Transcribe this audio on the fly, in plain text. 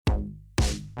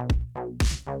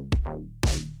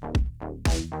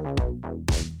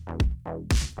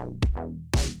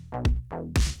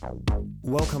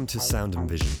Welcome to Sound and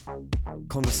Vision,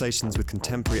 conversations with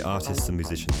contemporary artists and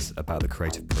musicians about the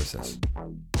creative process.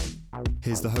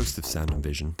 Here's the host of Sound and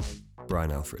Vision,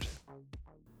 Brian Alfred.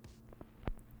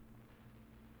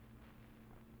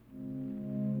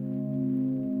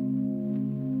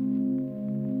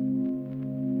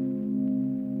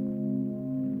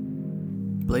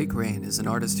 Blake Rayne is an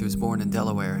artist who was born in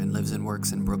Delaware and lives and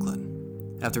works in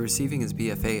Brooklyn. After receiving his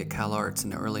BFA at Cal Arts in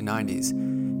the early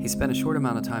 90s, he spent a short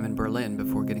amount of time in Berlin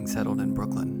before getting settled in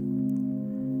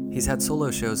Brooklyn. He's had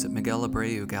solo shows at Miguel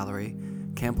Abreu Gallery,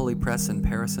 Campoli Press in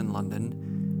Paris and London,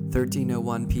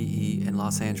 1301 PE in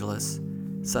Los Angeles,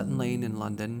 Sutton Lane in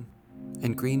London,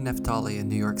 and Greene Naftali in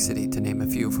New York City, to name a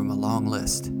few from a long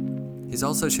list. He's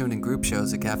also shown in group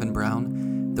shows at Gavin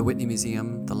Brown, the Whitney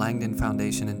Museum, the Langen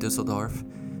Foundation in Dusseldorf,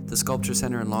 the Sculpture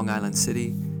Center in Long Island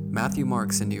City, Matthew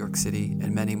Marks in New York City,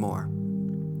 and many more.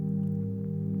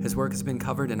 His work has been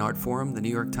covered in Artforum, the New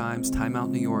York Times, Time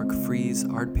Out New York, Frieze,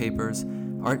 Artpapers,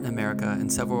 Art in America,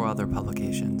 and several other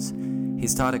publications.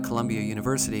 He's taught at Columbia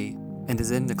University and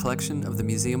is in the collection of the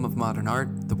Museum of Modern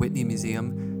Art, the Whitney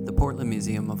Museum, the Portland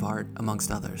Museum of Art,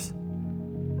 amongst others.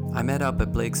 I met up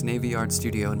at Blake's Navy Yard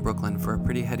studio in Brooklyn for a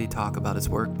pretty heady talk about his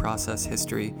work, process,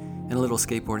 history, and a little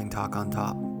skateboarding talk on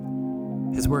top.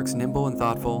 His work's nimble and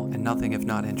thoughtful, and nothing if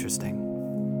not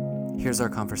interesting. Here's our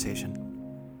conversation.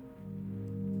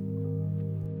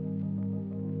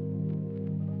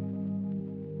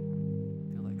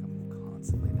 I feel like I'm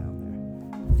constantly down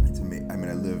there. It's amazing. I mean,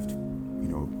 I lived,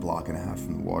 a block and a half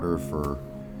from the water for,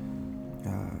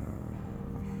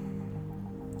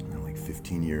 like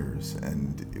 15 years,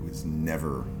 and it was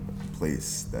never a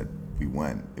place that we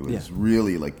went. It was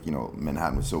really like,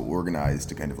 Manhattan was so organized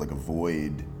to kind of like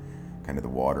avoid kind of the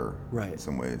water, right, in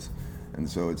some ways, and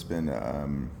so it's been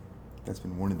that's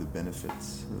been one of the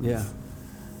benefits of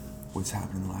what's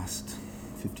happened in the last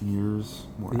 15 years.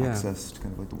 More access to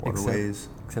kind of like the waterways.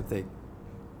 Except they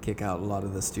kick out a lot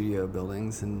of the studio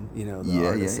buildings and the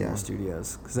artists in the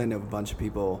studios, because I know a bunch of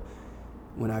people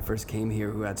when I first came here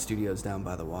who had studios down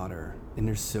by the water, and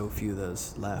there's so few of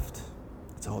those left.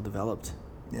 It's all developed.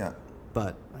 Yeah.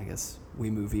 But I guess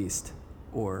we move east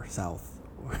or south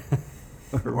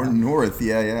or north, All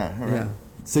right. Yeah.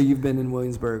 So you've been in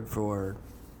Williamsburg for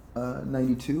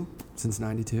 92. Since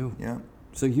 92. Yeah.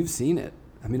 So you've seen it.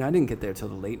 I mean, I didn't get there till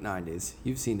the late 90s.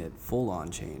 You've seen it full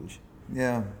on change.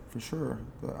 Yeah, for sure.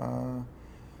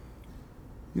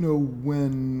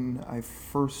 When I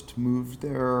first moved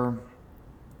there,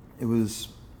 it was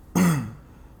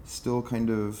still kind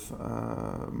of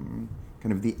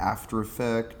the after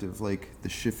effect of like the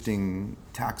shifting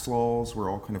tax laws, where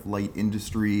all kind of light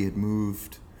industry had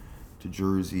moved to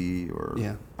Jersey or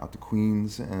out to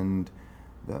Queens, and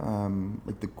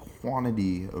the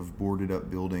quantity of boarded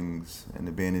up buildings and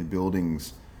abandoned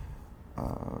buildings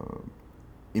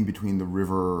in between the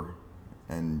river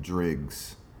and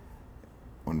Driggs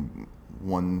on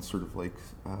one sort of like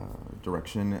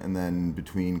direction, and then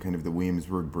between kind of the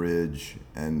Williamsburg Bridge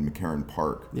and McCarran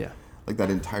Park. Yeah. Like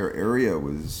that entire area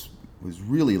was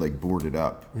really like boarded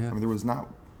up. Yeah. I mean, there was not,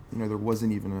 there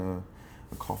wasn't even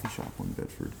a coffee shop on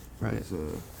Bedford. Right.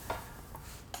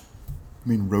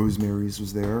 Rosemary's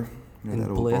was there. And that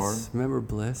Bliss. Old bar. Remember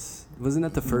Bliss? Wasn't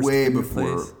that the first way food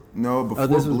before? Place? No, before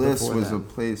Bliss was a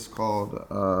place called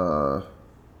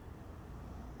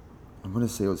I'm gonna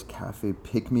say it was Cafe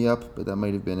Pick Me Up, but that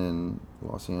might have been in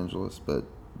Los Angeles. But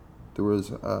there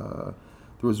was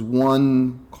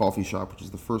one coffee shop, which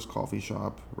is the first coffee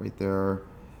shop right there,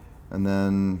 and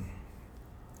then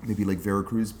maybe like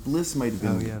Veracruz. Bliss might have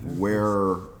been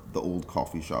where the old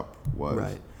coffee shop was.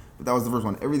 Right. But that was the first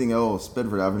one. Everything else,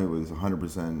 Bedford Avenue was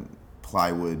 100%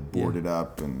 plywood, boarded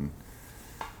up, and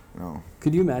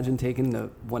Could you imagine taking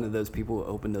one of those people who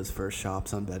opened those first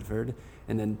shops on Bedford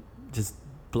and then just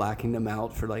blacking them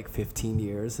out for like 15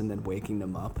 years and then waking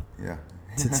them up? Yeah.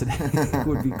 To today? It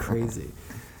would be crazy.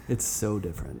 It's so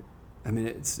different. I mean,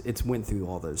 it's went through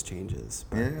all those changes.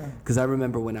 Because I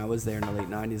remember when I was there in the late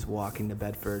 90s walking to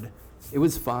Bedford, it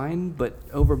was fine, but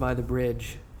over by the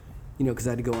bridge, because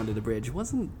I had to go under the bridge, it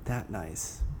wasn't that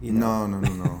nice.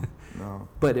 No.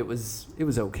 But it was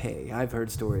okay. I've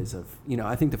heard stories of,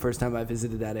 I think the first time I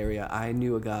visited that area, I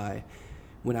knew a guy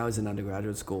when I was in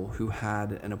undergraduate school who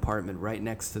had an apartment right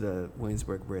next to the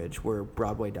Williamsburg Bridge where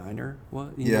Broadway Diner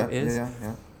is.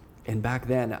 Yeah. And back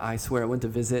then, I swear, I went to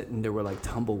visit and there were like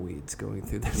tumbleweeds going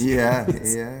through the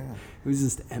streets. Yeah. It was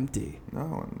just empty.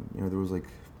 No, and there was like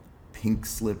pink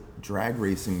slip drag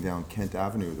racing down Kent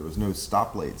Avenue. There was no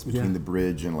stoplights between the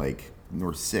bridge and like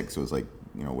North 6. So it was like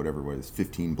whatever it was,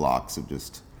 15 blocks of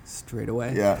just straight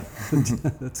away. Yeah.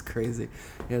 That's crazy.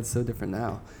 Yeah, it's so different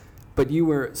now. But you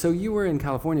were in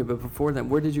California, but before that,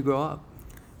 where did you grow up?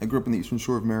 I grew up in the Eastern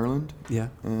Shore of Maryland. Yeah.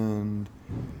 And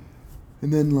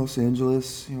then Los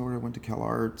Angeles, where I went to Cal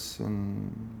Arts,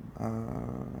 and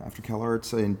after Cal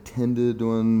Arts, I intended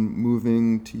on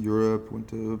moving to Europe, went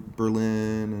to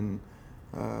Berlin, and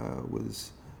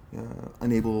was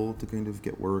unable to kind of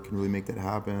get work and really make that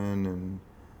happen. And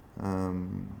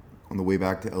on the way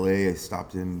back to LA, I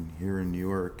stopped in here in New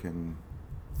York and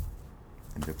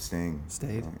ended up staying.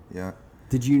 Stayed? Yeah.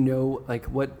 Did you know,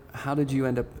 how did you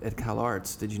end up at Cal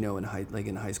Arts? Did you know in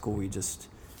high school were you just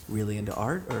really into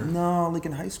art? Or? No,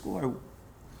 in high school,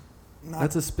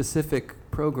 That's a specific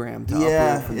program to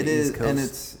operate from the East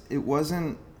Coast. And it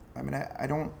wasn't, I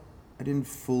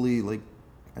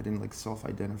didn't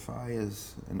self-identify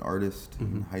as an artist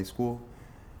in high school,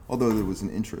 although there was an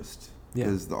interest,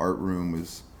 because the art room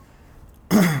was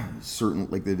certain,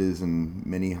 like it is in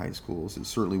many high schools. It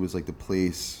certainly was like the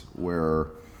place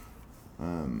where,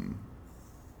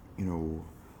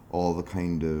 all the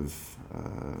kind of,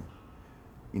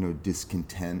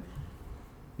 discontent,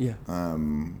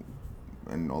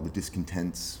 and all the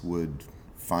discontents would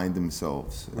find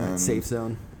themselves. Right, safe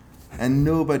zone. And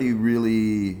nobody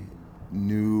really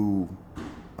knew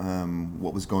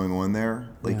what was going on there.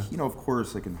 Of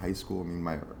course, in high school,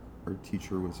 my art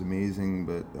teacher was amazing,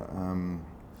 but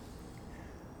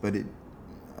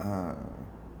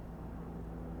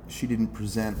she didn't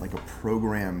present a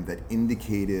program that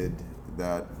indicated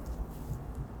that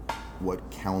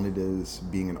what counted as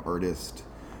being an artist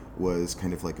was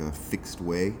kind of a fixed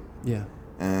way. Yeah.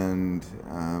 And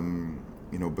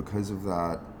because of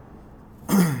that,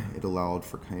 it allowed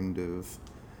for kind of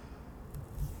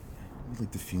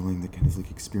the feeling that kind of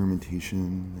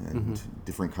experimentation and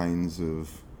different kinds of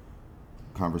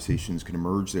conversations could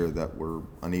emerge there that were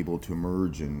unable to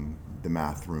emerge in the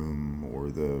math room or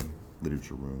the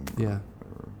literature room. Yeah.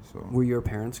 So. Were your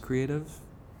parents creative?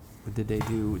 Did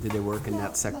they work in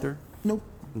that sector? Nope.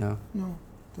 No.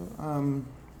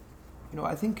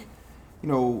 I think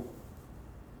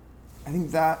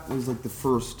that was the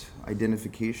first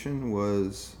identification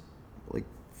was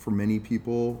for many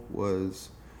people was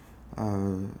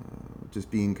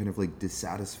just being kind of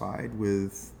dissatisfied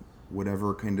with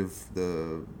whatever kind of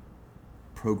the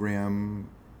program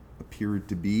appeared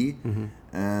to be,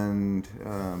 and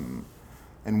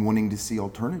wanting to see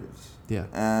alternatives. Yeah.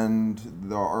 And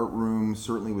the art room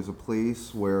certainly was a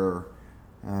place where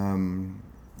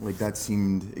that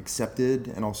seemed accepted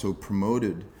and also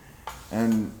promoted.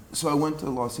 And so I went to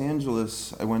Los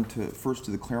Angeles. I went first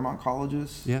to the Claremont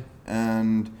colleges. Yeah.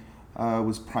 And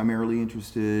was primarily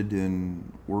interested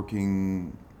in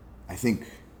working, I think,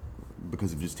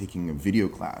 because of just taking a video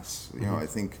class. I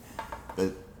think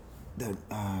that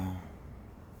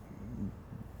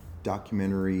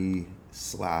documentary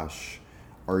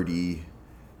 / arty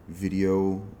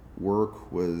video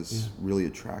work was really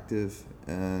attractive,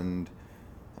 and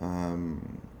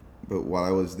but while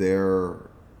I was there,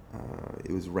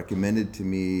 it was recommended to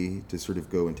me to sort of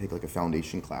go and take a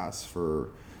foundation class for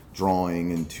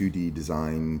drawing and 2D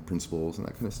design principles and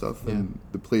that kind of stuff. Yeah. And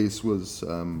the place was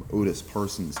Otis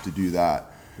Parsons to do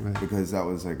that, right. Because that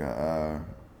was a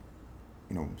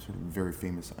sort of very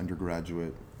famous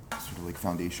undergraduate sort of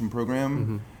foundation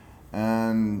program.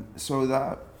 And so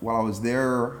that while I was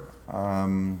there,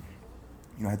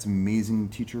 I had some amazing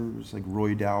teachers like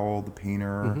Roy Dowell, the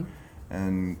painter,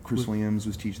 and Chris Williams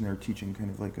was teaching there, teaching kind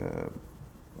of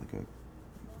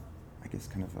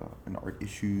an art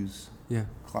issues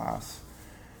class.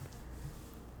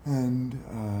 And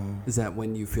is that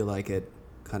when you feel like it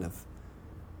kind of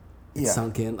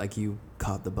sunk in, like you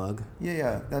caught the bug?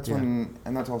 Yeah. That's when,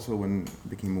 and that's also when I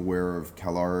became aware of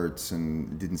Cal Arts,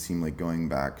 and it didn't seem like going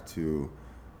back to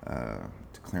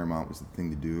Claremont was the thing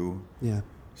to do. Yeah.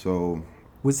 So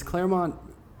was Claremont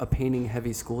a painting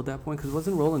heavy school at that point? Because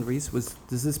wasn't Roland Rees, is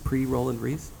this pre-Roland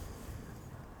Rees?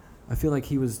 I feel like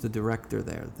he was the director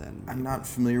there then. I'm not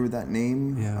familiar with that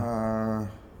name. Yeah.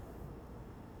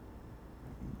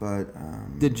 But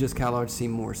did just Cal Arts seem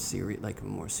more serious, like a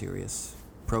more serious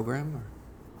program? Or?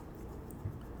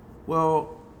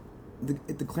 Well,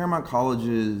 at the Claremont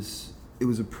colleges, it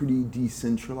was a pretty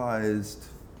decentralized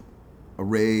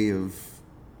array of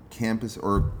campus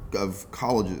or of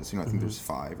colleges. I think there's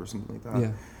 5 or something like that.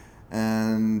 Yeah.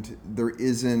 And there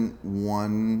isn't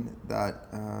one that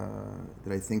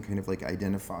I think kind of like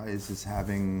identifies as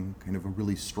having kind of a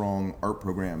really strong art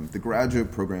program. The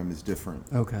graduate program is different.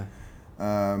 Okay.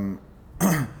 I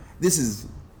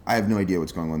have no idea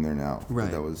what's going on there now. Right.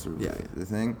 That was sort of the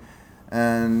thing.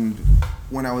 And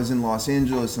when I was in Los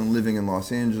Angeles and living in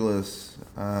Los Angeles,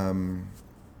 in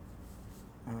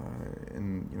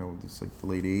it's like the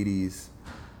late '80s,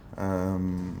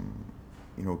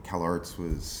 Cal Arts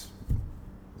was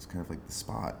kind of like the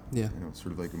spot. Yeah.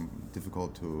 Sort of like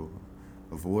difficult to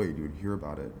avoid. You would hear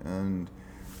about it, and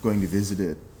going to visit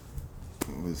it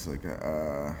was like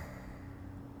I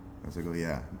was like, oh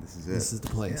yeah, this is it. This is the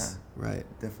place, yeah, right?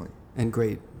 Definitely. And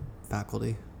great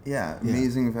faculty. Yeah,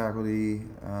 amazing faculty.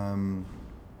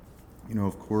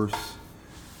 Of course.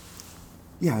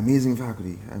 Yeah, amazing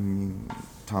faculty. I mean,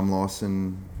 Tom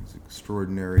Lawson is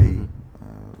extraordinary,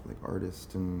 like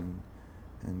artist and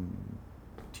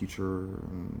teacher,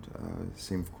 and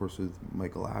same of course with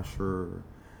Michael Asher,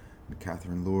 and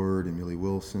Catherine Lord, and Millie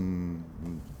Wilson,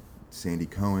 and Sandy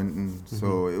Cohen, and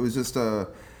so it was just I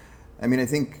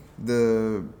think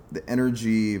the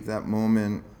energy of that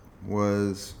moment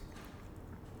was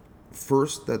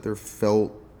first that there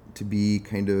felt to be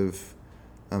kind of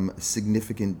a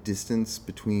significant distance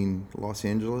between Los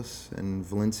Angeles and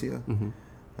Valencia.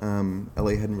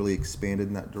 LA hadn't really expanded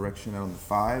in that direction out on the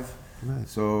 5. Right.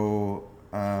 So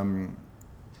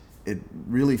it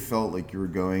really felt like you were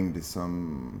going to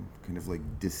some kind of like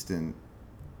distant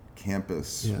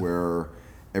campus where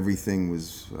everything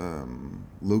was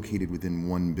located within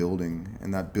one building,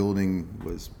 and that building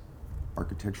was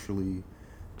architecturally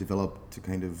developed to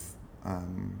kind of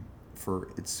for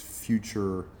its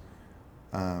future,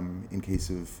 in case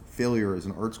of failure as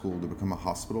an art school, to become a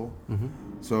hospital.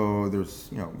 So there's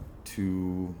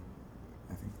two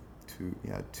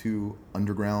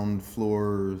underground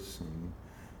floors, and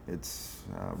it's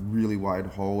really wide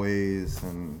hallways,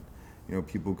 and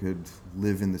people could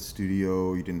live in the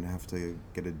studio. You didn't have to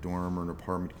get a dorm or an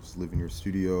apartment. You could just live in your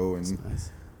studio. And that's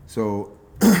nice. So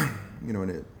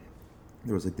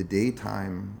there was like the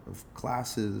daytime of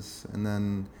classes, and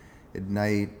then at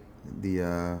night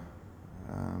the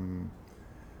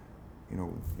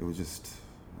it was just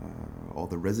all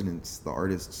the residents, the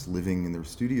artists living in their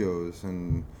studios,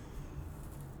 and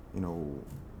it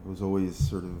was always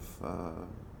sort of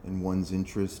in one's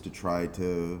interest to try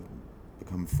to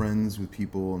become friends with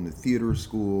people in the theater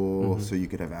school, so you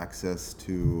could have access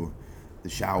to the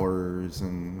showers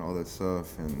and all that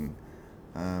stuff, and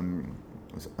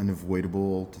it was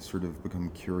unavoidable to sort of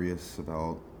become curious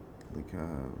about like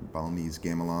Balinese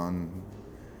gamelan,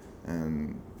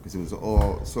 and because it was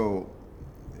all so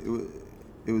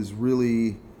it was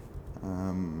really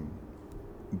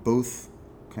both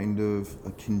kind of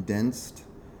a condensed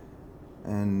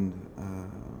and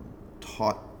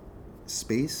taught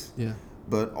space,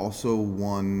 but also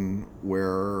one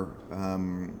where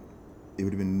it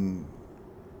would have been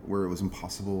where it was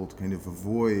impossible to kind of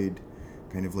avoid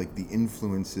kind of like the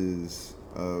influences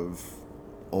of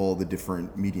all the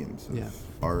different mediums of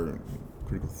art and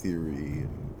critical theory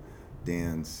and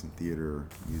dance and theater,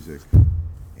 music,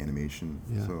 animation.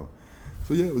 So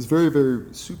yeah, it was very,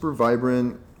 very super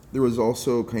vibrant. There was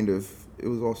also it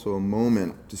was also a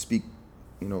moment to speak,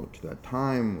 to that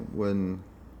time when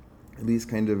at least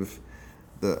kind of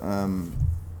the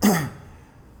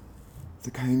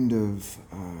kind of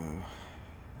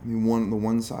the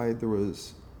one side there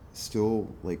was still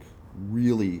like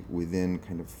really within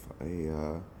kind of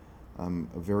a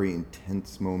very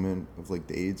intense moment of like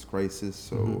the AIDS crisis.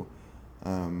 So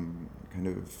kind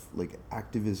of like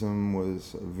activism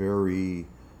was a very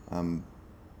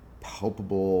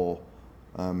palpable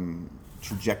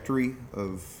trajectory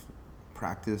of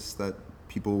practice that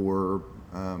people were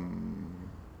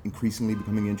increasingly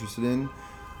becoming interested in.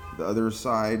 The other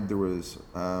side, there was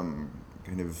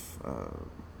kind of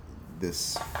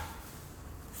this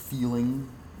feeling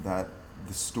that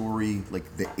the story,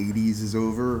 like the 80s, is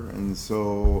over, and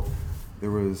so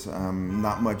there was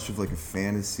not much of like a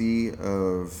fantasy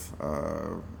of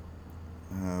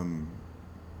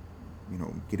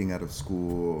getting out of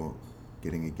school,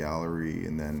 getting a gallery,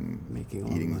 and then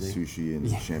eating sushi and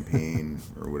champagne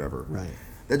or whatever. Right.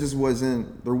 That just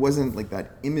wasn't. There wasn't like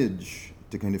that image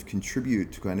to kind of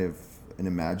contribute to kind of an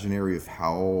imaginary of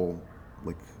how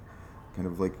like kind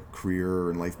of like career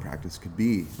and life practice could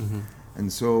be.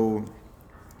 And so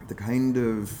the kind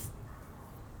of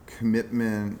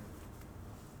commitment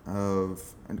of,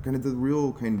 and kind of the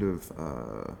real kind of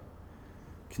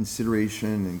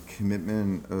consideration and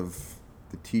commitment of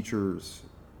the teachers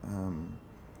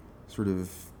sort of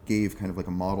gave kind of like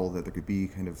a model that there could be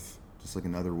kind of just like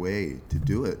another way to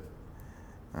do it.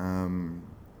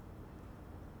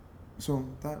 So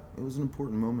that, it was an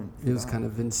important moment. It was kind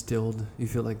of instilled. You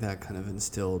feel like that kind of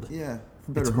instilled. Yeah,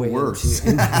 for better or worse.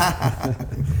 And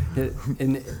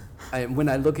when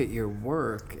I look at your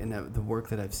work and the work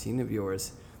that I've seen of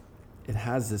yours, it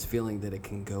has this feeling that it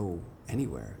can go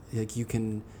anywhere. Like you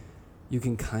can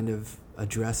kind of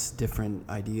address different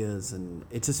ideas, and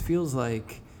it just feels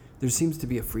like there seems to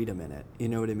be a freedom in it. You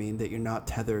know what I mean? That you're not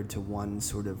tethered to one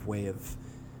sort of way of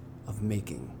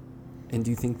making. And do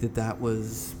you think that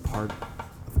was part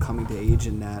of coming to age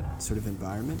in that sort of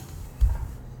environment?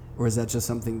 Or is that just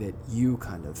something that you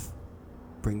kind of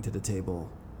bring to the table?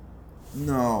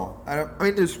 No. I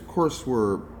mean, there's, of course,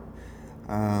 were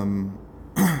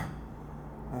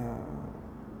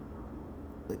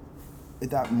at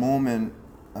that moment,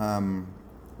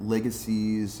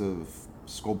 legacies of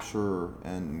sculpture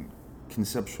and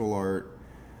conceptual art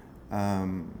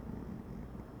had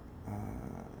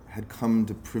come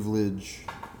to privilege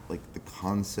like the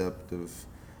concept of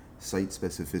site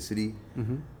specificity,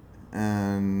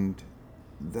 and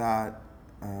that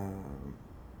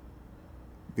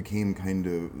became kind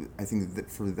of, I think that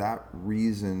for that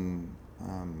reason,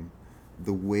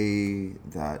 the way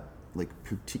that like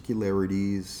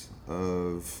particularities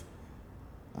of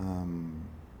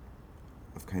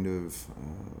kind of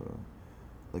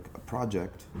like a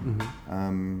project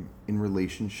in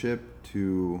relationship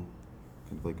to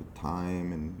kind of like a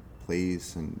time and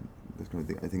place and this kind of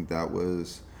thing. I think that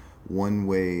was one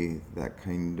way that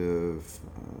kind of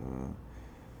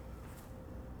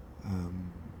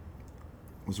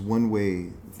was one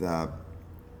way that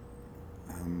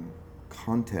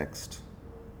context,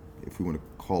 if we want to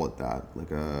call it that, like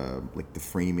the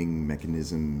framing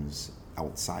mechanisms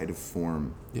outside of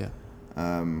form,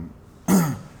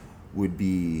 would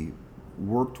be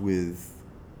worked with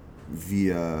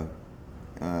via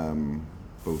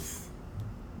both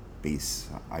base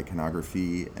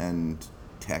iconography and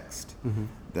text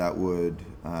that would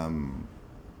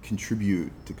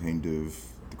contribute to kind of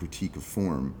the critique of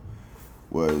form.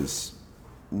 Was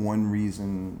one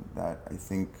reason that I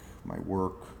think my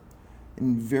work,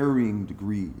 in varying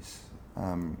degrees,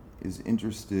 is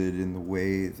interested in the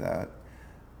way that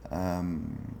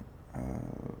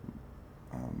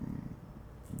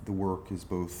the work is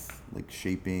both like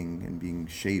shaping and being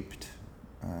shaped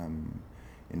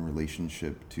in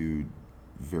relationship to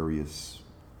various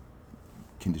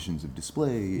conditions of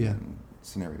display and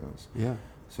scenarios.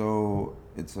 So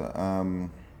it's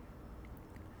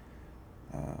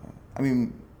I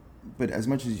mean, but as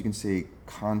much as you can say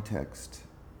context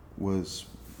was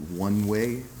one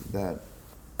way that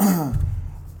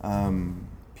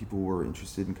people were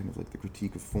interested in kind of like the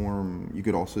critique of form, you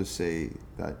could also say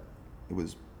that it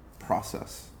was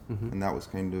process, and that was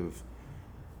kind of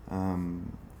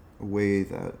a way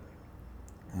that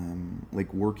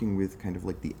like working with kind of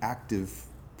like the active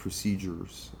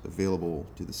procedures available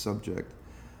to the subject,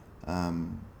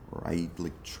 or I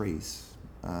like trace,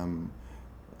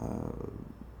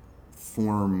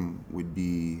 form would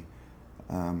be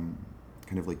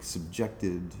kind of like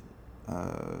subjected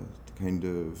to kind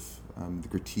of the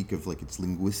critique of like its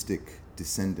linguistic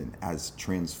descendant as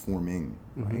transforming,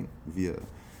 right,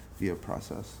 via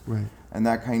process, right, and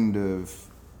that kind of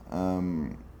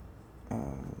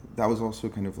that was also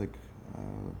kind of like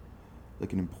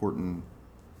an important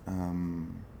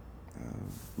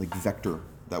like vector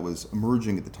that was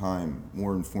emerging at the time,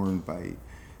 more informed by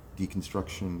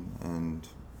deconstruction and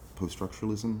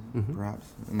post-structuralism,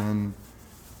 perhaps, and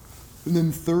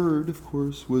then third, of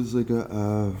course, was like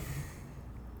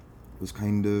was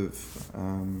kind of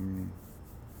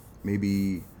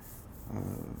maybe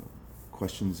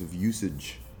questions of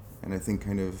usage, and I think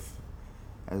kind of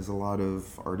as a lot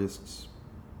of artists,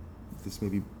 this may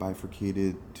be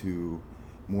bifurcated to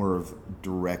more of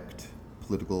direct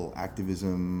political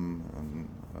activism and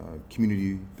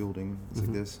community building, things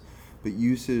like this. But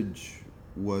usage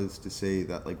was to say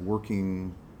that like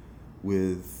working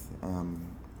with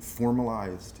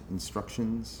formalized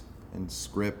instructions and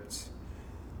scripts,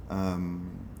 there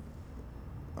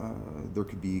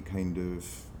could be kind of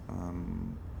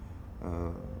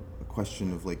a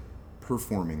question of like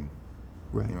performing,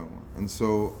 right, you know, and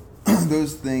so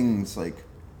those things like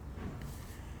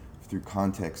through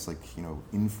context, like, you know,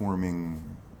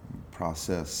 informing,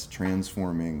 process,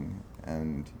 transforming,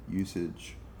 and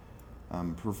usage,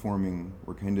 performing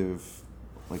were kind of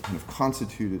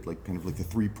constituted like kind of like the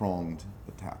three-pronged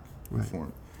attack of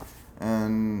form.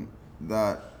 And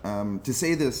that to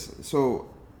say this, so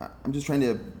I'm just trying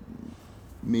to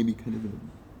maybe kind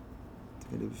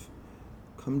of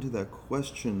come to that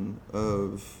question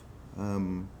of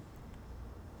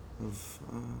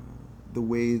the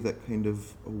way that kind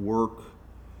of a work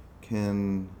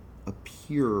can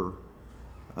appear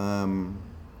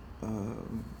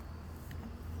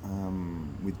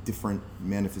with different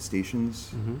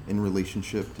manifestations in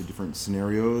relationship to different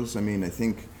scenarios. I mean, I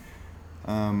think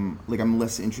like I'm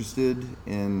less interested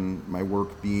in my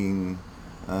work being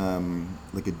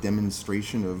like a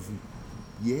demonstration of,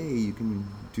 yay, you can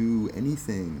do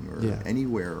anything or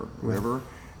anywhere, or whatever,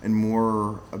 and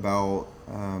more about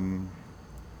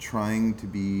trying to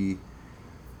be,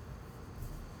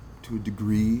 to a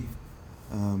degree,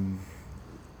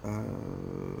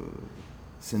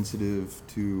 sensitive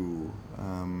to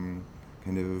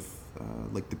kind of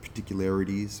like the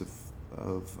particularities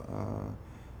of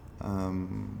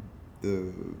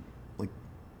the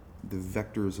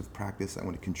vectors of practice I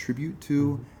want to contribute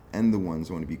to, and the ones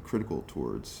I want to be critical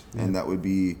towards. And that would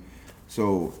be,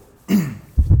 so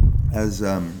as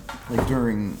like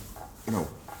during,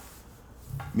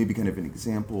 maybe kind of an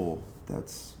example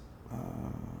that's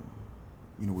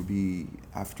would be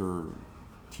after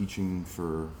teaching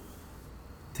for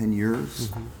 10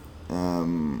 years,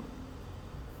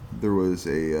 there was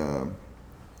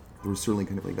certainly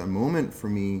kind of like that moment for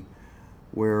me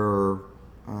where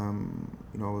I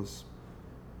was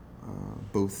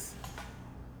both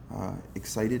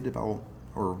excited about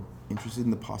or interested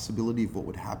in the possibility of what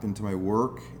would happen to my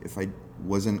work if I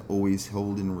wasn't always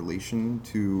held in relation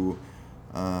to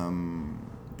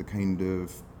the kind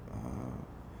of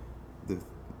the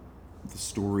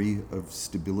story of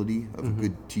stability of a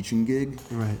good teaching gig.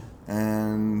 Right.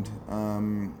 And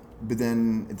but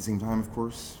then at the same time, of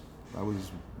course, I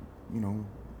was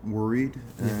worried,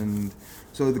 and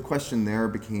so the question there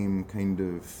became kind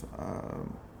of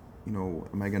am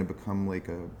I going to become like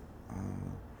am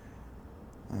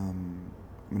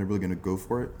I really going to go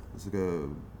for it as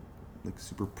like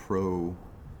super pro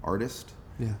artist,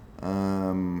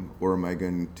 or am I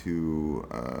going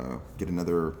to get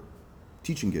another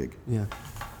teaching gig?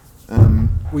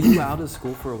 Were you out of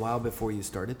school for a while before you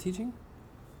started teaching?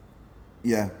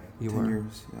 Yeah, you 10 were.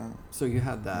 years. Yeah. So you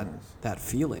had that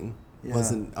feeling. Yeah.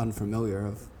 Wasn't unfamiliar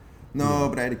of. No,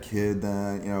 but I had a kid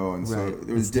then, and so it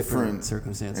was different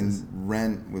circumstances. And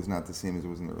rent was not the same as it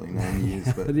was in the early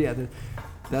 90s. But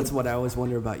that's what I always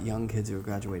wonder about young kids who are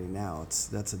graduating now.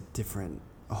 That's a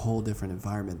whole different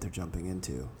environment they're jumping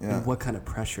into. Yeah. And what kind of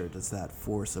pressure does that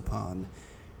force upon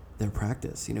their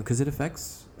practice? Because it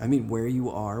affects, where you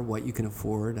are, what you can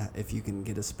afford, if you can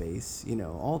get a space,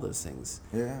 all those things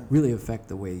really affect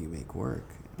the way you make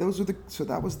work. So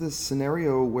that was the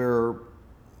scenario where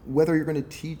whether you're going to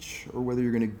teach or whether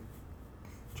you're going to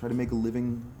try to make a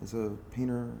living as a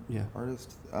painter,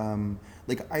 artist,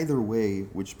 like either way,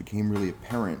 which became really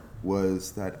apparent,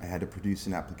 was that I had to produce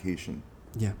an application.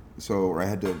 Yeah. Or I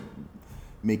had to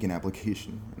make an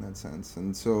application in that sense.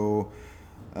 And so,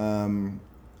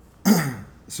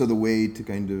 so the way to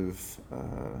kind of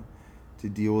to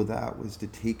deal with that was to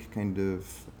take kind of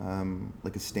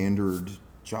like a standard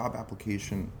job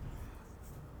application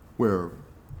where,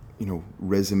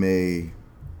 resume,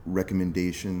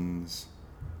 recommendations,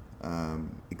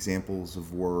 examples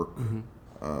of work,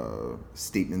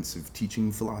 statements of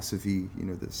teaching philosophy,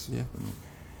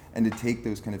 and to take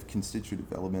those kind of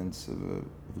constitutive elements of a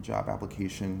job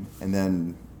application and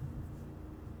then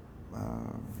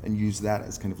and use that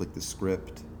as kind of like the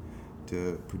script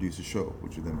to produce a show,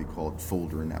 which would then be called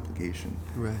folder and application.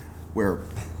 Right. Where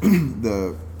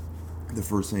the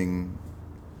first thing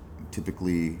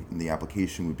typically in the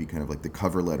application would be kind of like the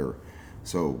cover letter.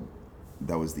 So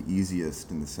that was the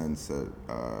easiest in the sense that,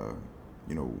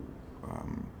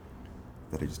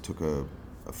 that I just took a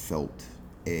felt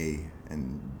A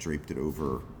and draped it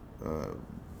over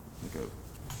like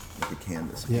a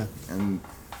canvas. Yeah. And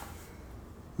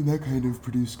that kind of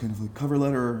produced kind of like cover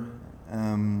letter.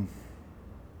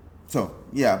 So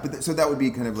that would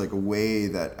be kind of like a way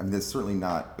that, that's certainly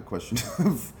not a question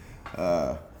of,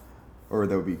 or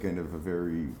that would be kind of a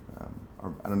very,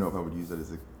 or I don't know if I would use that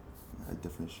as a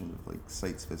definition of like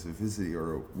site specificity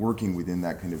or working within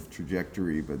that kind of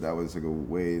trajectory, but that was like a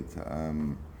way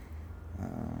to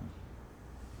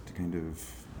kind of,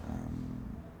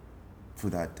 for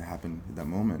that to happen at that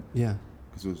moment. Yeah.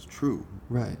 Because it was true.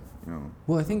 Right.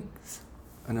 Well, I think,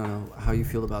 I don't know how you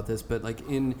feel about this, but like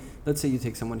let's say you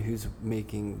take someone who's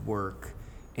making work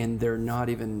and they're not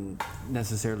even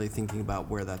necessarily thinking about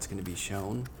where that's going to be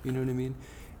shown, you know what I mean?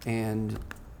 And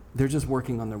they're just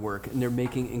working on their work and they're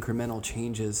making incremental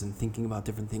changes and thinking about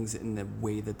different things in the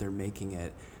way that they're making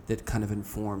it that kind of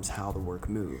informs how the work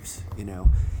moves,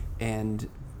 And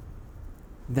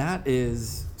that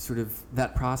is sort of,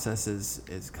 that process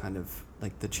is kind of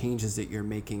like the changes that you're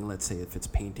making, let's say if it's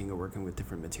painting or working with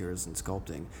different materials and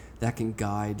sculpting, that can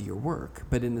guide your work.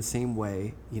 But in the same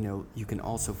way, you can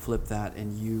also flip that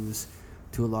and use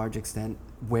to a large extent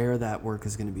where that work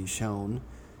is going to be shown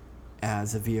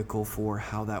as a vehicle for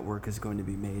how that work is going to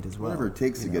be made as well. Whatever it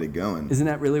takes to get it going. Isn't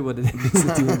that really what it is?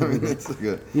 At the end of it? It's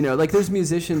good. You know, like there's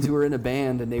musicians who are in a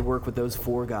band and they work with those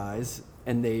 4 guys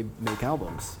and they make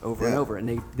albums over and over,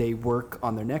 and they work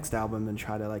on their next album and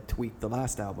try to like tweak the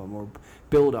last album or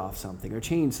build off something or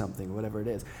change something, whatever it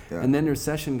is. Yeah. And then there's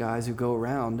session guys who go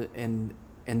around and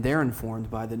they're informed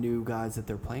by the new guys that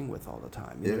they're playing with all the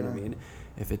time. You know what I mean?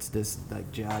 If it's this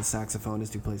like jazz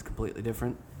saxophonist who plays completely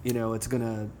different, you know, it's going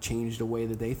to change the way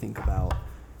that they think about,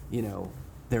 you know,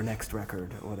 their next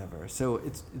record or whatever. So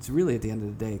it's really at the end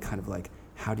of the day kind of like,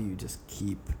 how do you just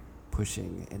keep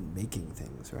pushing and making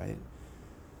things, right?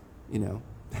 You know?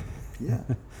 Yeah.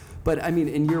 But I mean,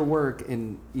 in your work,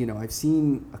 and you know, I've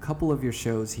seen a couple of your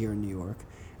shows here in New York,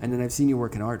 and then I've seen you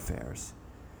work in art fairs.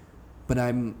 But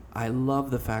I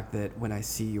love the fact that when I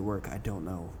see your work, I don't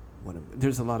know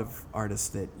there's a lot of artists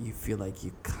that you feel like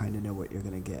you kind of know what you're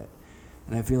going to get.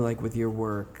 And I feel like with your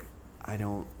work, I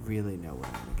don't really know what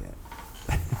I'm going to get.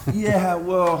 Yeah,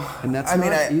 well, and that's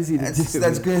not easy to do.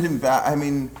 That's good and bad. I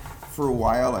mean, for a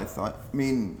while I thought,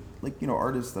 like, you know,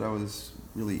 artists that I was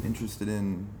really interested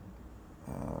in,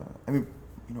 you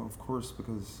know, of course,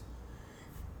 because,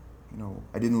 you know,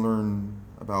 I didn't learn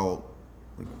about,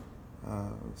 like,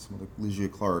 someone like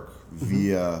Ligia Clark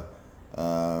via,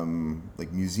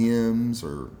 like, museums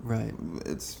or... Right.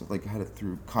 It's like I had it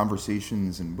through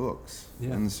conversations and books.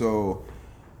 Yeah. And so,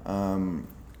 the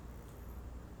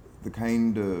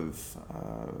kind of,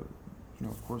 you know,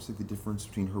 of course, like the difference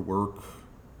between her work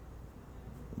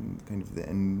and kind of the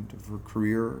end of her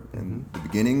career and the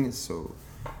beginning is so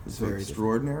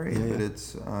extraordinary. Yeah, but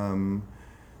it's,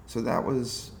 so that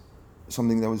was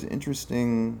something that was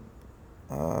interesting.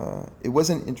 It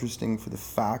wasn't interesting for the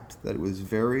fact that it was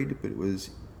varied, but it was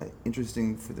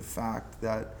interesting for the fact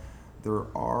that there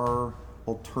are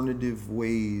alternative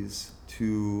ways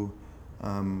to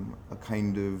a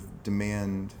kind of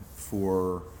demand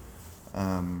for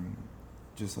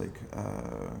just like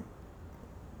a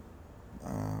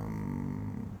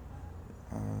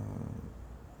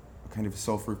kind of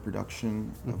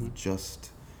self-reproduction of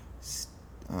just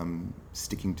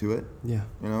sticking to it. Yeah.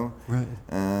 You know? Right.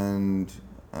 And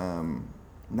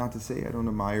not to say I don't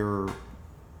admire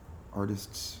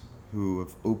artists who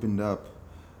have opened up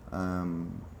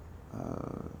kind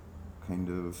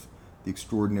of the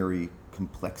extraordinary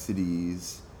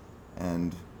complexities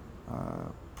and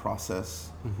process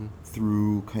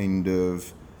through kind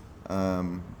of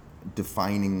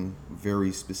defining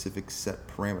very specific set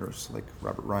parameters, like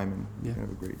Robert Ryman, kind of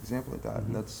a great example of that.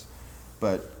 And that's,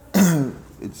 but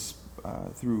it's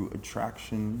through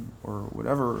attraction or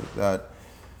whatever that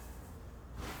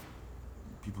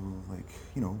people like,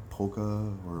 you know,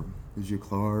 Polka or Ligia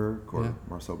Clark or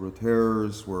Marcel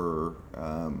Brothers were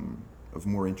of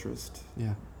more interest.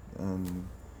 Yeah.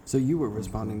 So you were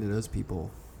responding to those people?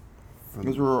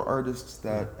 Those were artists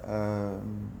that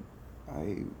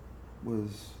were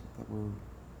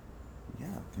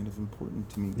kind of important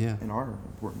to me and are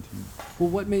important to me. Well,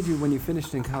 what made you, when you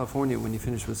finished in California, when you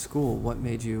finished with school, what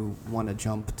made you want to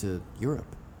jump to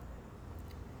Europe?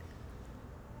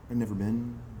 I'd never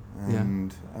been.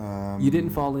 And you didn't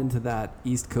fall into that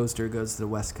East Coaster goes to the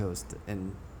West Coast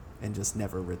and just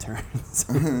never returns.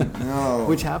 No.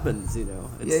 Which happens, you know.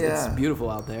 It's beautiful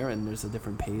out there and there's a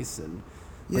different pace.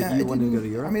 But you wanted to go to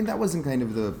Europe? I mean, that wasn't kind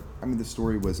of the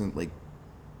story wasn't like,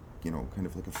 you know, kind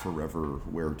of like a forever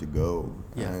where to go.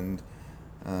 Yeah. And,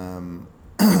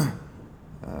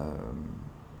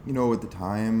 you know, at the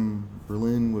time,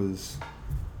 Berlin was,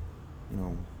 you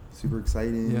know, super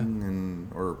exciting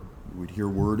or we'd hear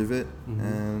word of it.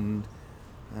 And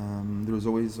there was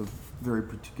always a very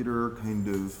particular kind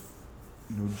of,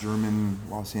 you know, German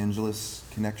Los Angeles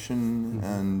connection,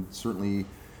 and certainly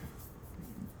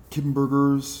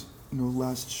Kippenberger's, you know,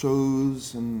 last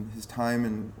shows and his time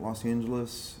in Los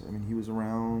Angeles. I mean, he was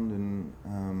around, and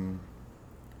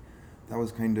that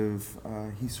was kind of,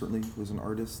 he certainly was an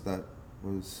artist that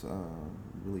was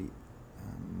really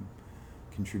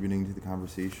contributing to the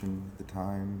conversation at the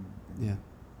time. Yeah.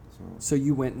 So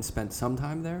you went and spent some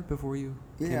time there before you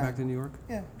came back to New York?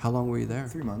 Yeah. How long were you there?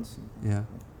 3 months. Yeah.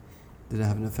 Did it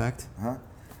have an effect? Huh?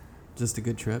 Just a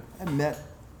good trip? I met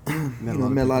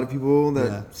a lot of people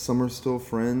that some are still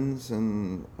friends,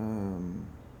 and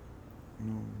you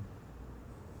know,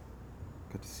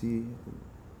 got to see, you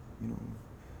know,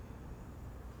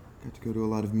 got to go to a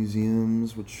lot of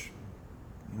museums, which,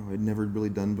 you know, I'd never really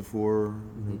done before,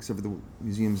 except for the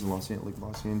museums in Los Angeles. Like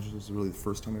Los Angeles was really the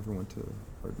first time I ever went to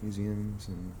art museums,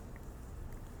 and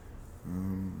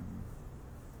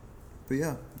but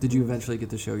yeah. Did you eventually get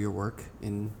to show your work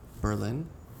in Berlin?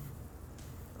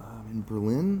 In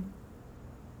Berlin?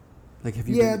 Like, have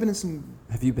you? Yeah, I've been in some.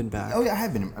 Have you been back? Oh yeah, I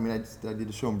have been. I mean, I did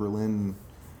a show in Berlin.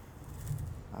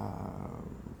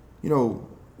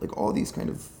 Like all these kind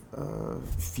of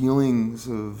feelings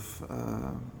of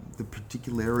the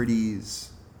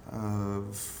particularities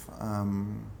of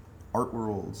art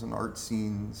worlds and art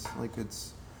scenes, like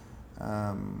it's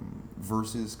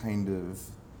versus kind of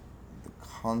the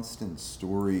constant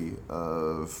story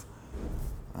of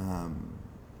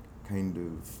kind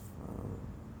of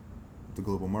the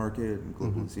global market and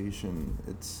globalization.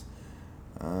 It's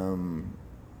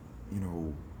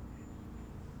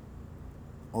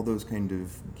all those kind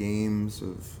of games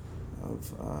of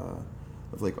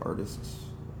like artists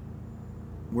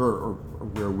where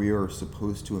we are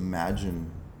supposed to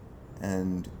imagine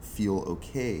and feel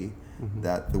okay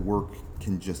that the work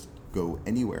can just go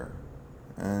anywhere,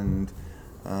 and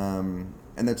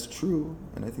that's true,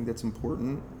 and I think that's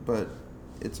important, but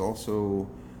it's also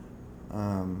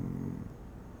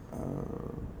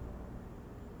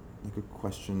like a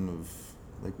question of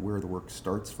like where the work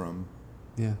starts from.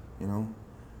 Yeah.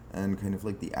 And kind of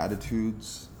like the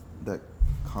attitudes that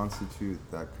constitute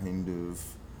that kind of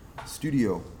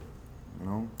studio,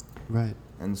 Right.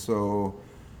 And so,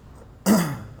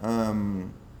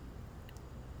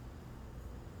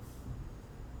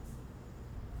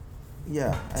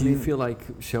 yeah. Do you feel like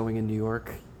showing in New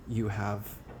York, you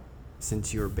have,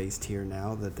 since you're based here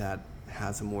now, that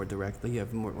has a more directly, you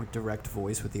have a more direct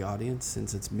voice with the audience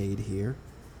since it's made here?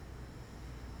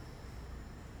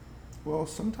 Well,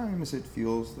 sometimes it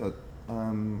feels that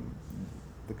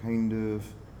the kind of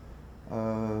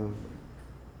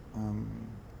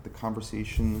the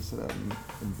conversations that I'm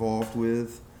involved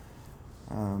with,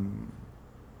 I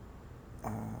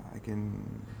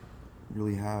can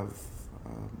really have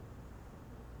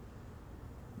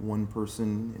one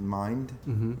person in mind,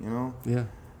 Yeah.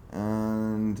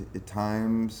 And at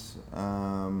times,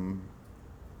 and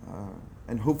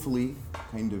hopefully,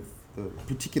 kind of the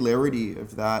particularity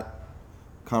of that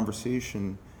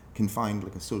conversation can find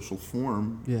like a social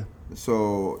form. Yeah.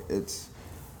 So it's,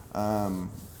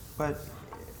 but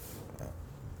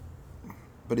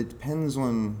it depends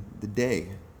on the day.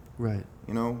 Right.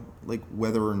 Like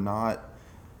whether or not,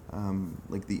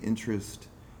 like the interest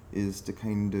is to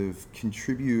kind of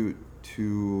contribute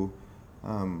to,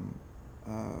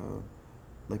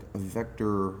 like a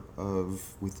vector of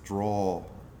withdrawal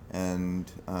and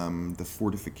the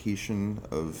fortification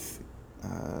of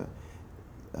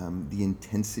the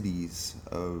intensities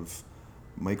of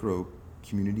micro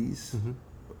communities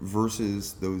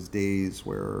versus those days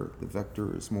where the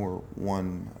vector is more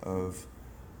one of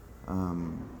a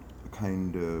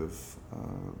kind of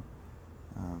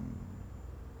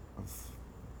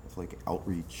like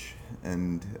outreach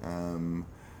and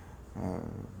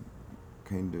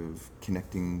kind of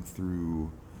connecting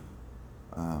through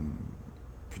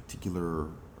particular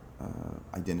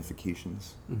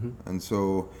identifications. And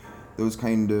so those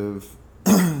kind of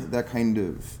that kind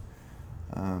of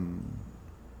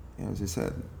as I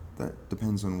said, that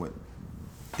depends on what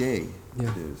day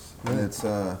it is. Right. And it's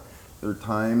there are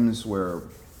times where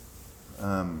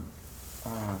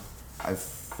I've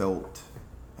felt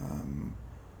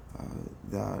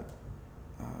that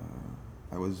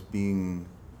I was feeling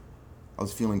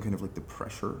kind of like the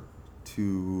pressure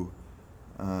to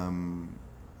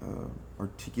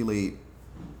articulate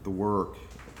the work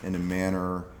in a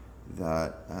manner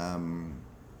that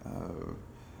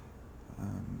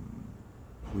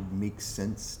would make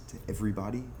sense to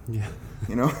everybody. Yeah.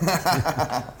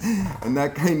 And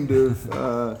that kind of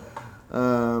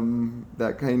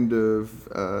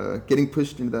getting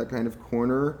pushed into that kind of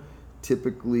corner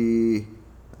typically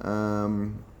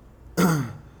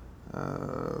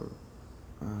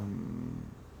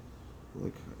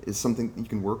like is something you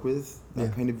can work with,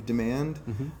 that kind of demand,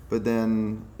 but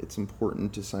then it's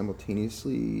important to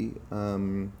simultaneously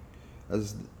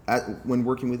when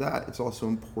working with that, it's also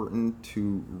important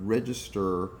to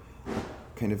register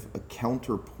kind of a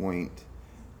counterpoint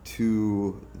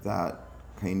to that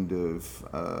kind of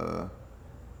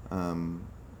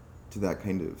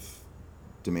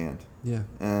demand. Yeah.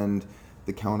 And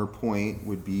the counterpoint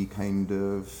would be kind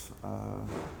of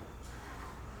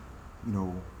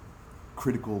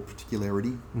critical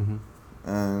particularity,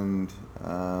 and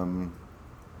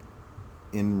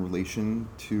in relation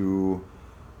to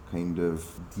kind of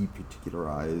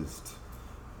departicularized,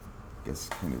 I guess,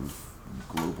 kind of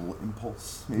global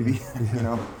impulse, maybe.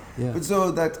 Yeah. But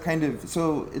so that's kind of,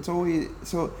 so it's always,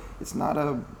 so it's not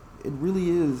it really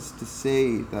is to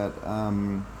say that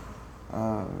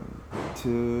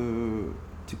to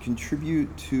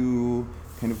contribute to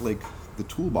kind of like the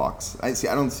toolbox. I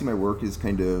don't see my work as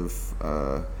kind of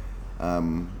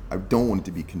I don't want it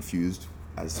to be confused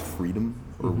as freedom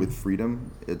or with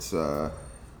freedom. It's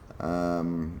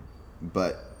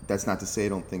but that's not to say I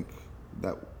don't think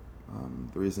that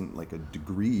there isn't like a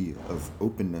degree of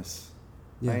openness,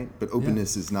 right? But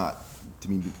openness is not to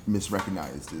be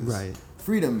misrecognized as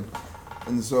freedom,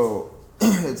 and so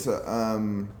it's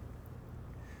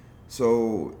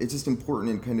so it's just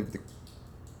important in kind of the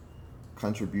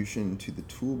contribution to the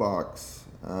toolbox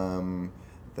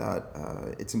that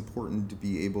it's important to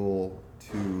be able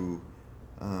to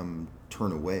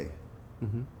turn away,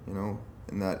 you know,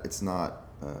 and that it's not.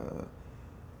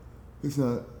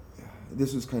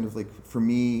 This was kind of like, for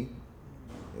me,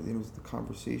 I think it was the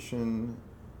conversation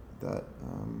that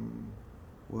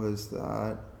was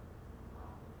that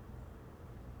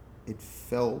it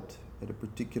felt at a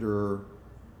particular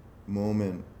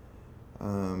moment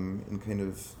in kind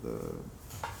of the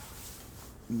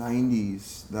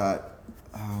 90s that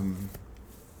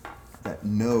that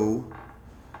no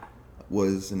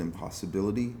was an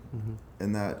impossibility,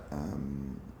 and that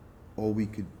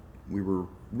we were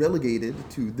relegated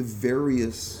to the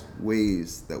various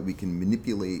ways that we can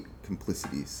manipulate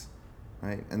complicities,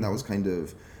 right? And that was kind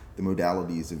of the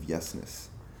modalities of yesness.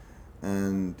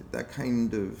 And that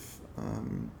kind of,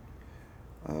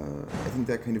 I think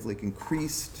that kind of like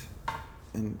increased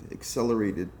and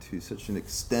accelerated to such an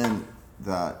extent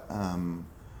that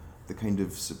the kind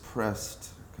of suppressed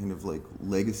kind of like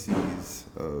legacies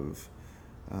of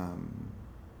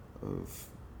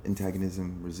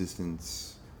antagonism,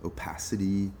 resistance,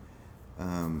 opacity,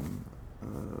 you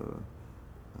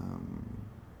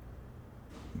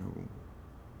know,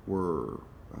 were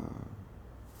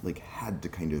like had to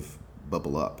kind of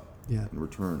bubble up and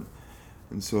return,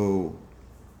 and so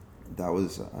that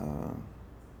was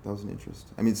an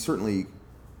interest. I mean, certainly,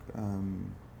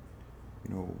 you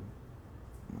know,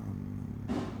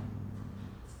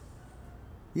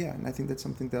 and I think that's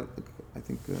something that I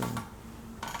think.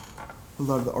 A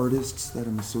lot of the artists that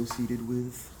I'm associated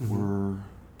with were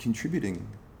contributing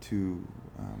to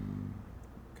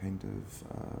kind of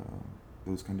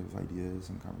those kind of ideas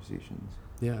and conversations.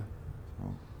 Yeah.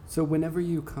 So whenever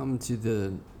you come to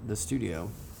the studio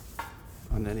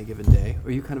on any given day,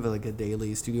 are you kind of like a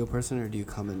daily studio person, or do you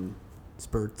come in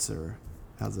spurts, or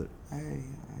how's it? I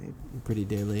pretty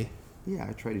daily. Yeah,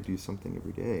 I try to do something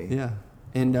every day. Yeah.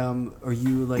 And are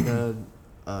you like a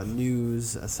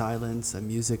news, a silence, a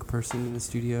music person in the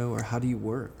studio, or how do you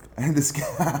work? This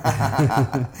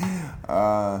guy,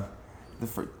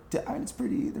 it's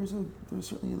pretty. There's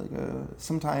certainly like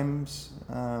sometimes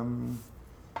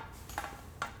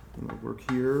work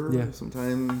here,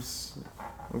 sometimes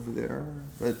over there,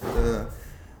 but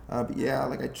yeah,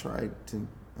 like I try to.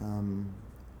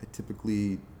 I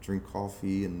typically drink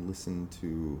coffee and listen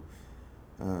to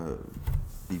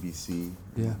BBC.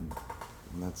 And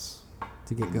that's.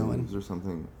 To get going. Or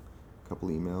something, a couple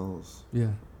emails.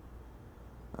 Yeah.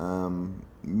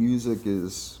 Music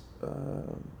is, I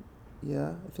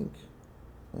think,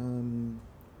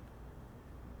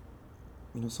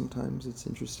 sometimes it's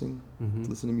interesting to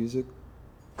listen to music.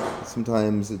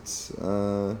 Sometimes it's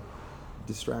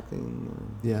distracting.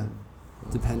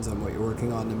 Depends on what you're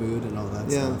working on, the mood and all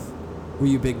that stuff. Were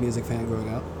you a big music fan growing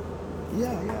up?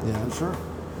 Yeah, for sure.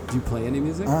 Do you play any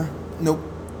music? Nope.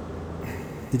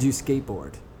 Did you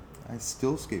skateboard? I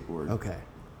still skateboard. Okay.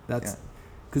 That's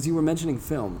because you were mentioning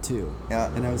film too. Yeah.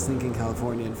 And I was thinking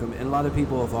Californian film, and a lot of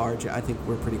people of our, I think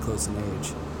we're pretty close in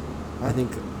age. I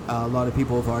think a lot of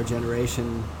people of our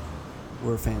generation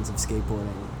were fans of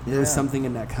skateboarding. There was something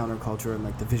in that counterculture and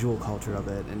like the visual culture of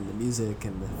it and the music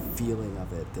and the feeling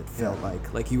of it that felt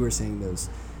like you were saying, those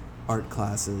art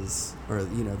classes, or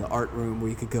the art room where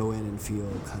you could go in and feel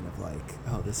kind of like,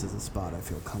 oh, this is a spot I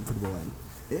feel comfortable in.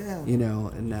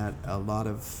 And that a lot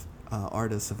of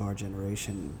artists of our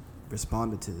generation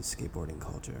responded to the skateboarding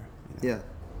culture.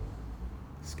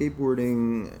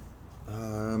 Skateboarding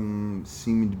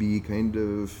seemed to be kind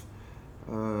of,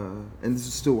 and this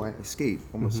is still why I skate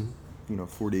almost,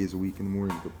 4 days a week in the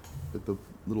morning at the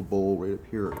little bowl right up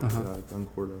here at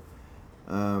Concordia.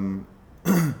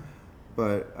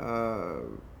 But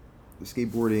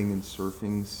skateboarding and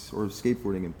surfing, or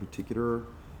skateboarding in particular,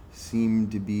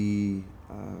 seemed to be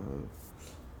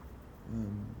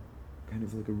kind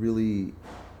of like a really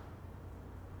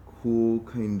cool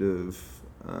kind of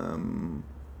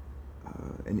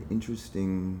an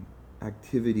interesting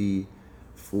activity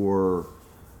for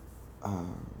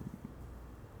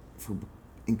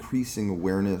increasing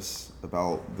awareness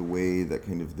about the way that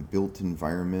kind of the built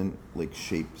environment like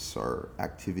shapes our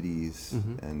activities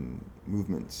and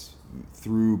movements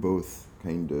through both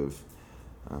kind of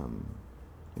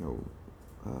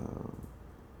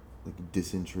like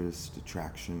disinterest,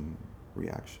 attraction,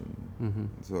 reaction. Mm-hmm.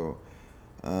 So,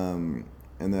 and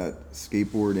that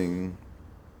skateboarding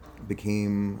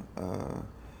became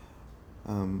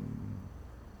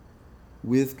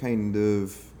with kind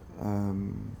of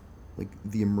like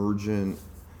the emergent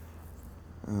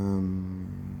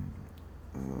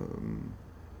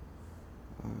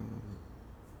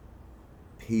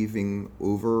paving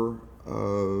over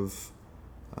of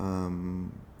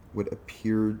what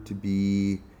appeared to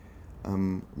be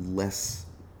less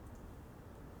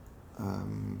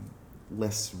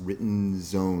written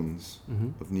zones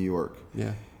of New York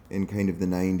in kind of the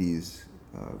 90s,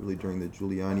 really during the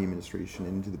Giuliani administration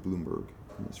and into the Bloomberg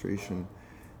administration,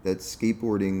 that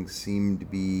skateboarding seemed to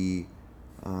be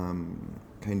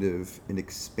kind of an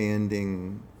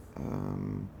expanding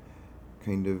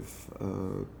kind of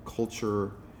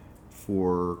culture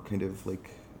for kind of like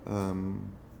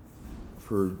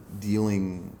for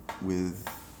dealing with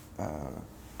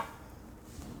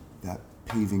that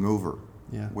paving over,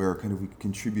 where kind of we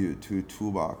contribute to a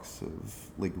toolbox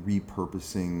of like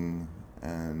repurposing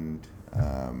and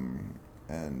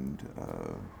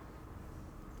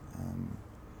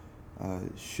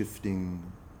shifting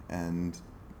and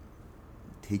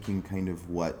taking kind of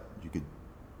what you could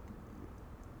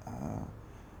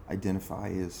identify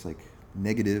as like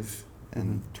negative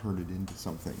and turn it into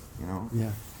something, you know?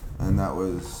 Yeah. And that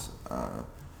was,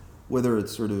 whether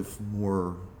it's sort of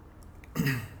more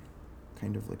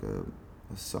kind of like a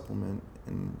supplement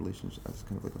in relationship as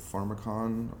kind of like a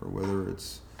pharmacon, or whether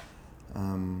it's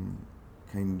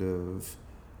kind of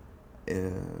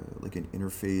like an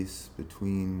interface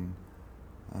between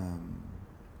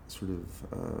sort of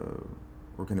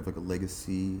or kind of like a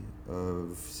legacy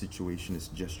of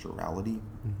situationist gesturality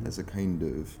as a kind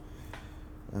of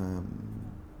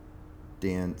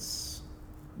dance,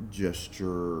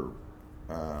 gesture,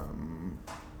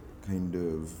 kind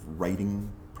of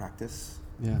writing practice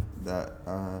that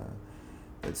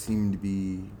seemed to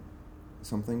be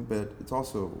something, but it's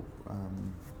also,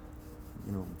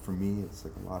 you know, for me, it's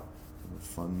like a lot more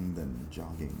fun than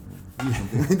jogging. Or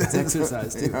something like that. It's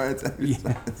exercise too. You know, it's exercise.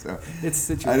 Yeah. So it's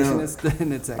situationist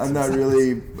and it's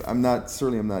exercise.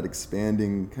 I'm not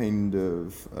expanding kind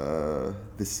of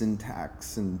the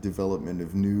syntax and development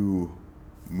of new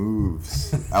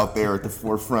moves out there at the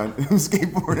forefront of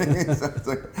skateboarding. So it's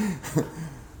like,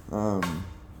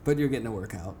 but you're getting a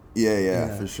workout.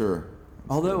 Yeah, for sure.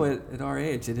 Although at our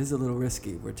age, it is a little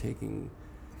risky. We're taking,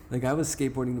 like I was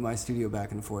skateboarding to my studio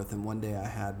back and forth, and one day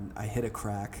I hit a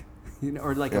crack, you know,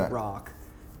 or like a rock.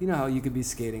 You know how you could be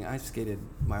skating. I skated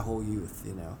my whole youth,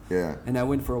 you know. Yeah. And I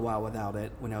went for a while without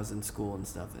it when I was in school and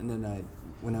stuff. And then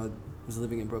when I was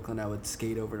living in Brooklyn, I would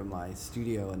skate over to my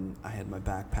studio, and I had my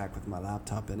backpack with my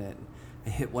laptop in it. I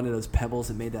hit one of those pebbles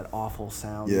and made that awful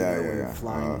sound. When you're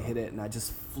flying and hit it, and I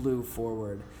just flew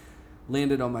forward,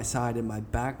 landed on my side, and my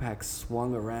backpack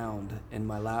swung around, and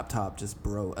my laptop just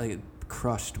broke. It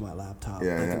crushed my laptop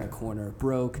in the corner,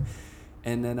 broke.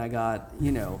 And then I got,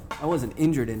 you know, I wasn't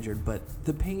injured, but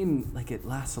the pain, like, it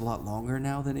lasts a lot longer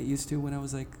now than it used to when I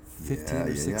was like 15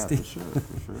 or 16. Yeah,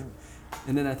 for sure.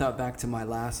 And then I thought back to my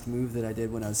last move that I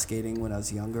did when I was skating when I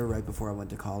was younger, right before I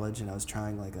went to college, and I was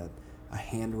trying like a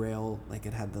handrail, like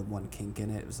it had the one kink in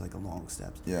it. It was like a long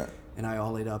steps. Yeah. And I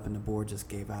ollied up, and the board just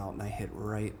gave out, and I hit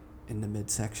right in the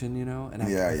midsection, you know, and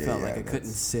I felt like I couldn't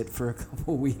sit for a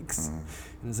couple weeks. And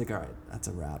I was like, all right, that's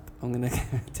a wrap. I'm gonna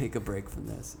take a break from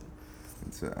this.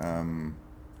 It's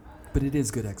but it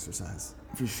is good exercise.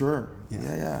 For sure.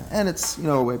 Yeah. And it's, you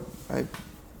know, I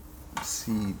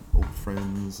see old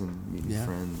friends and meet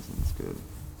friends, and it's good.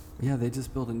 Yeah, they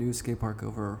just built a new skate park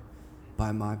over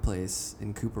by my place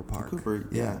in Cooper Park.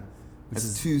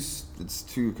 It's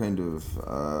too kind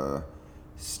of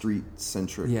street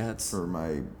centric for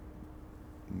my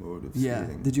mode of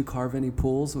skating. Did you carve any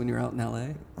pools when you were out in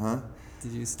LA?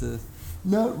 Did you used to?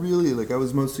 Not really. Like I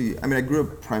was mostly. I mean, I grew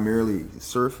up primarily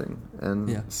surfing,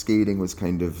 and skating was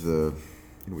kind of the,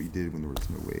 you know, what you did when there was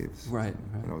no waves. Right.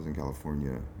 When I was in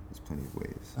California, there's plenty of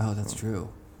waves. Oh, that's true.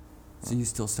 So you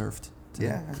still surfed?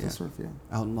 Yeah, I still surf. Yeah.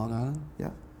 Out in Long Island?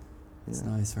 Yeah. It's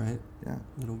nice, right? Yeah.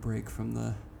 Little break from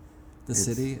the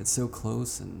city. It's so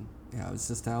close, and I was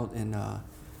just out in,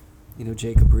 you know,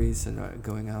 Jacob Breeze and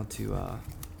going out to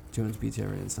Jones Beach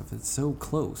area and stuff. It's so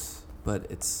close, but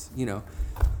it's, you know,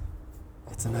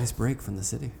 it's a nice break from the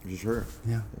city. For sure.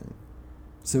 Yeah.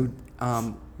 So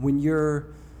when you're,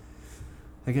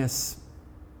 I guess,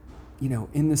 you know,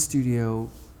 in the studio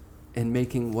and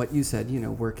making what you said, you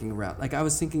know, working around. Like I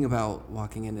was thinking about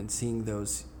walking in and seeing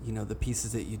those, you know, the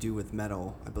pieces that you do with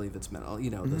metal. I believe it's metal. You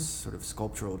know, those sort of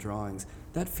sculptural drawings.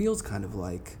 That feels kind of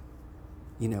like,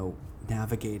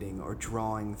 navigating or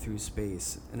drawing through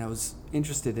space. And I was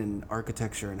interested in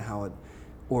architecture and how it,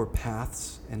 or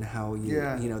paths, and how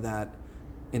that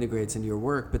integrates into your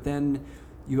work. But then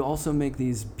you also make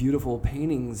these beautiful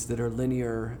paintings that are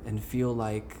linear and feel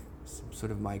like some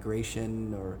sort of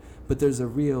migration, but there's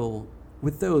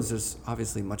with those, there's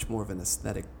obviously much more of an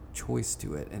aesthetic choice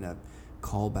to it and a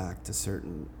callback to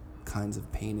certain kinds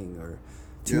of painting or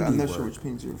 2D I'm not work. sure which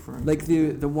paintings you're referring like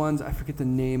to. the ones, I forget the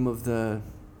name of the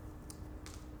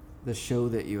show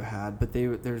that you had, but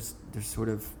there's sort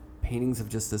of paintings of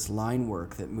just this line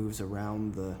work that moves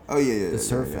around the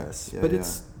surface. But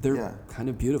they're kind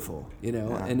of beautiful,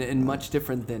 and much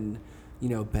different than,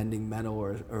 bending metal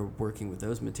or working with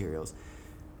those materials.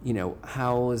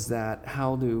 How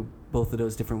do both of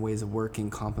those different ways of working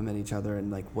complement each other,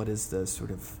 and like what is the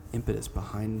sort of impetus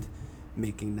behind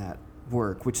making that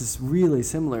work, which is really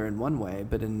similar in one way,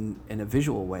 but in a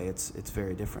visual way it's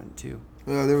very different too?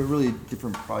 They were really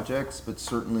different projects, but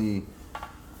certainly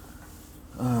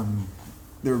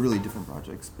they were really different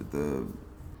projects. But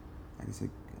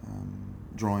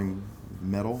drawing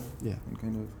metal, and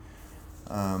kind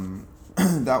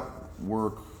of that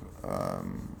work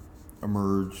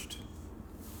emerged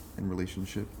in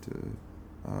relationship to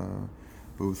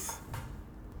both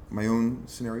my own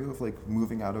scenario of like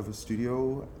moving out of a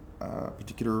studio,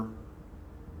 particular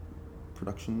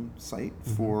production site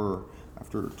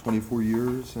after 24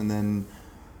 years, and then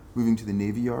moving to the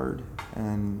Navy Yard,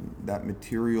 and that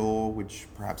material, which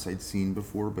perhaps I'd seen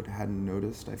before but hadn't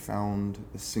noticed, I found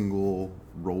a single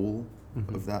roll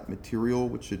of that material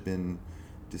which had been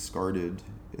discarded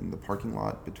in the parking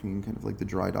lot between kind of like the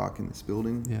dry dock and this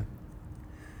building. Yeah.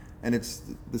 And it's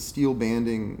the steel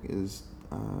banding is,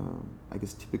 I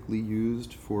guess, typically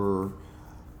used for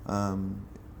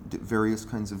various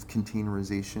kinds of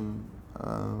containerization.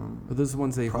 Are those the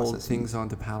ones they hold processes. things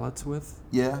onto pallets with?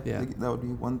 Yeah. That would be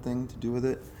one thing to do with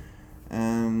it.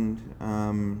 And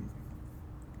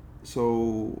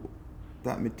so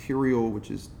that material, which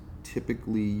is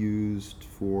typically used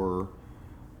for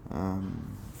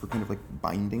kind of like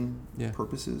binding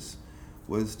purposes,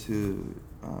 was to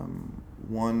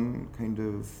one, kind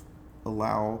of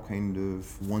allow kind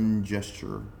of one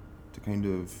gesture to kind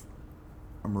of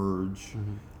emerge,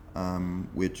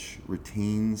 which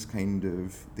retains kind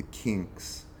of the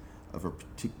kinks of a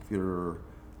particular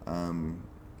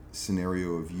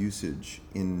scenario of usage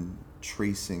in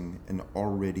tracing an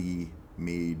already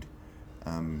made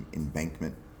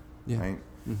embankment, right?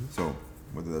 So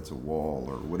whether that's a wall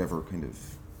or whatever kind of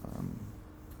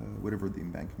whatever the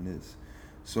embankment is.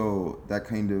 So that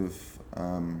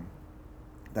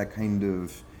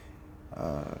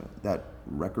that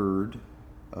record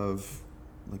of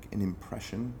like an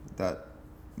impression that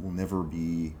will never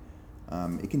be,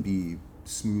 it can be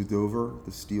smoothed over.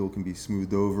 The steel can be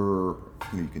smoothed over.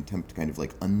 You can attempt to kind of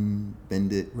like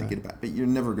unbend it to get it back, but you're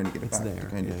never going to get it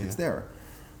back. It's there.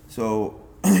 So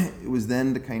it was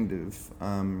then to kind of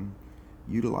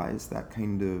utilize that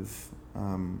kind of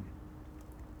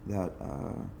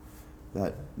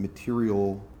that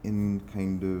material in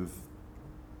kind of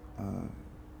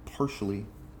partially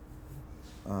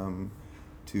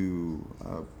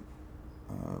to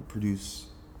produce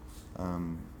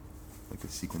like a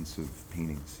sequence of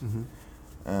paintings.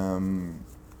 And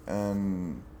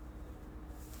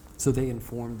so they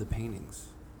informed the paintings,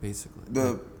 basically.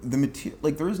 The material,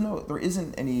 like there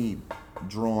isn't any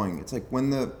drawing. It's like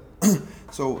when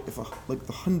so if like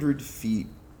the 100 feet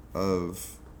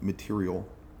of material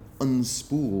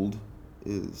unspooled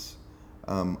is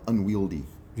unwieldy.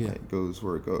 Right? It goes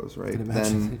where it goes, right?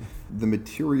 Then the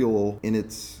material in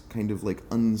its kind of like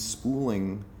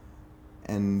unspooling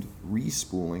and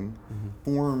respooling,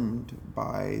 formed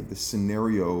by the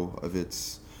scenario of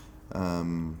its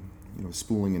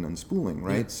spooling and unspooling,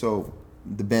 right? So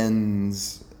the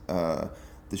bends, the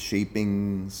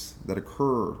shapings that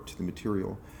occur to the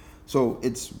material. So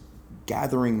it's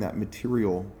gathering that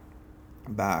material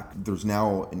back. There's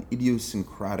now an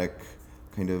idiosyncratic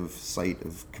kind of site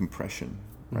of compression,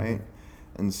 right?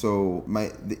 And so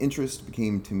the interest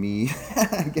became to me,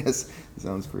 I guess it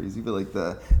sounds crazy, but like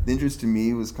the interest to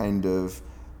me was kind of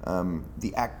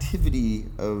the activity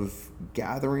of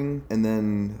gathering and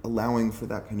then allowing for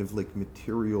that kind of like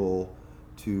material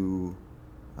to,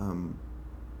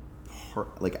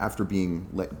 like after being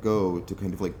let go, to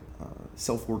kind of like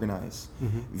self-organize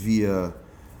via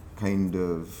kind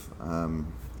of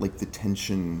like the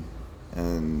tension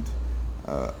and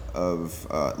of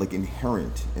like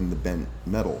inherent in the bent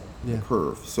metal, the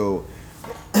curve. So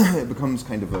it becomes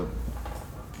kind of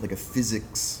like a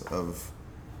physics of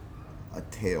a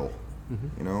tail,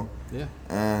 you know? Yeah.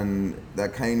 And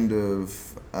that kind of,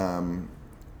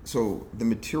 so the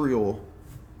material,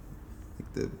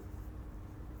 like the,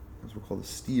 as we call the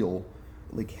steel,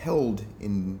 like held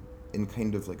in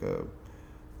kind of like a,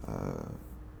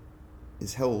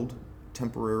 is held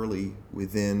temporarily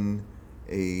within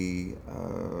a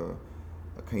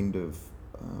kind of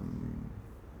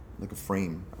like a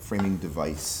framing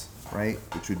device, right?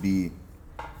 Which would be,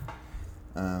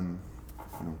 a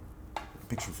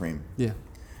picture frame. Yeah.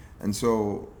 And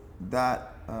so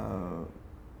that,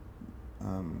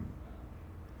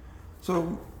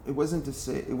 so it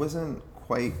wasn't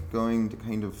quite going to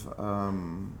kind of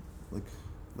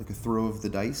like a throw of the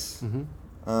dice,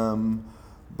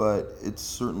 but it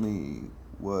certainly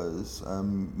was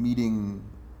meeting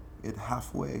it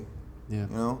halfway. Yeah.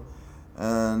 You know,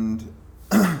 and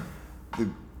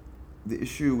the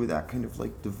issue with that kind of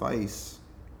like device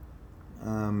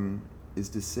is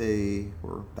to say,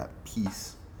 or that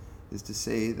piece is to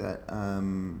say that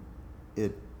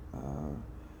it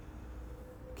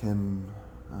can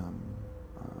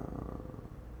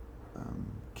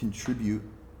contribute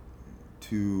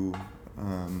to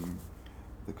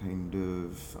the kind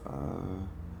of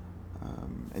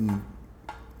and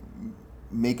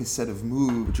make a set of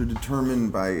moves which are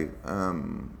determined by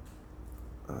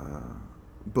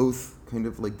both kind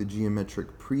of like the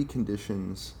geometric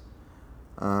preconditions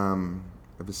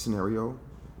of a scenario,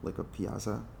 like a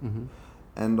piazza,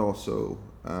 and also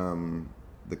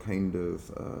the kind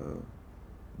of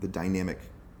the dynamic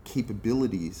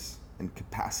capabilities and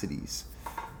capacities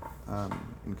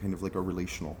in kind of like a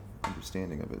relational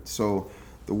understanding of it. So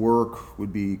the work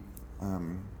would be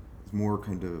more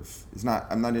kind of,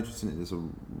 I'm not interested in it as a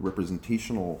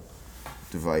representational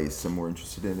device. I'm more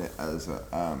interested in it as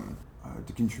a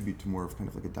to contribute to more of kind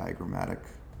of like a diagrammatic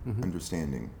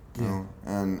understanding, you know.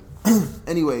 And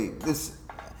anyway,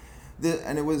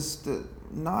 and it was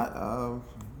not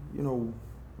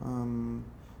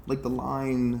like the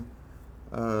line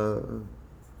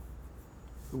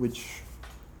which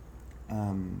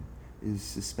is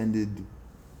suspended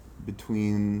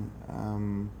between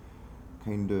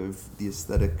kind of the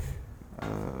aesthetic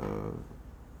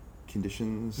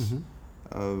conditions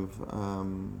of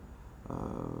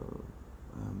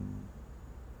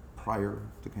prior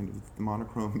to kind of the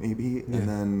monochrome maybe, and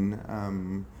then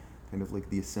kind of like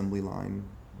the assembly line,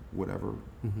 whatever,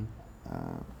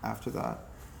 after that,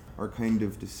 are kind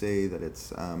of to say that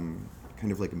it's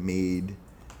kind of like made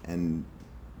and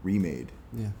remade.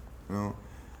 Yeah. You know?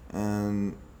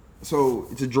 And so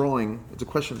it's a drawing. It's a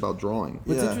question about drawing.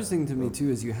 What's interesting to me too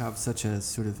is you have such a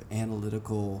sort of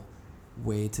analytical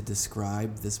way to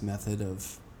describe this method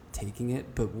of taking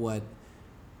it, but what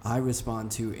I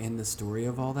respond to in the story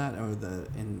of all that, or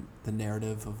in the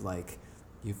narrative of like,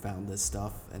 you found this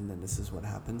stuff and then this is what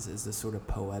happens, is this sort of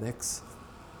poetics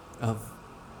of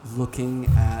looking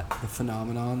at the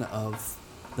phenomenon of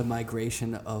the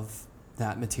migration of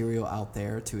that material out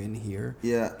there to in here,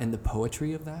 and the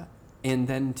poetry of that. And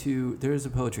then there's a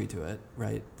poetry to it,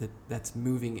 right? That's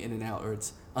moving in and out, or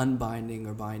it's unbinding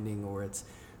or binding, or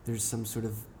there's some sort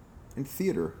of... In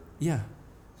theater. Yeah.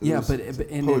 So but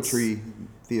poetry,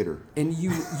 theater. And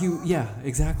you yeah,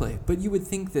 exactly. But you would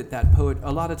think that poet,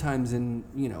 a lot of times in,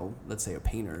 let's say a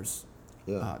painter's,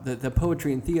 the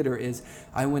poetry in theater is,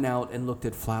 I went out and looked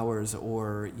at flowers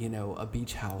or, a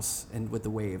beach house and with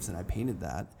the waves, and I painted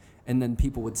that. And then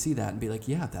people would see that and be like,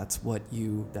 yeah, that's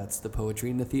the poetry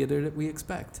in the theater that we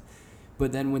expect.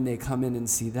 But then when they come in and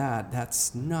see that,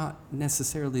 that's not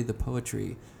necessarily the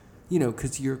poetry,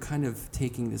 because you're kind of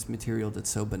taking this material that's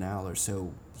so banal or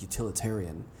so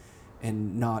utilitarian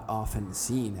and not often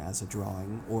seen as a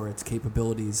drawing, or its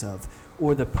capabilities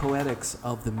or the poetics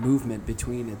of the movement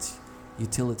between its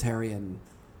utilitarian,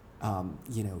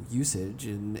 usage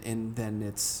and then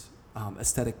its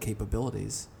aesthetic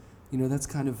capabilities. That's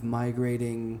kind of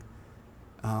migrating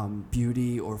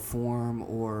beauty or form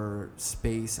or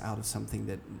space out of something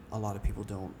that a lot of people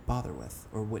don't bother with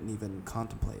or wouldn't even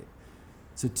contemplate.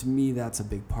 So to me, that's a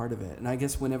big part of it. And I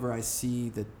guess whenever I see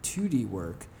the 2D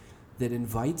work that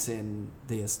invites in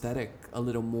the aesthetic a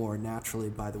little more naturally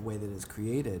by the way that it's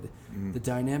created, the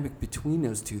dynamic between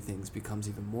those two things becomes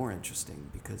even more interesting,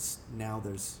 because now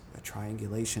there's a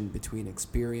triangulation between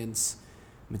experience,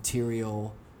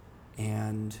 material,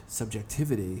 and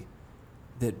subjectivity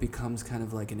that becomes kind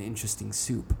of like an interesting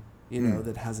soup,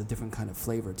 that has a different kind of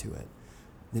flavor to it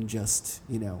than just,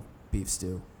 beef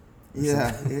stew.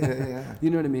 Yeah. You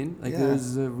know what I mean? Like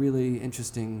there's a really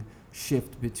interesting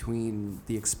shift between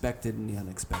the expected and the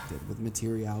unexpected with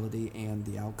materiality and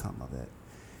the outcome of it.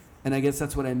 And I guess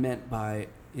that's what I meant by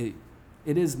it.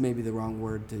 it is maybe the wrong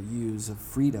word to use of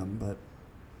freedom, but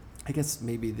I guess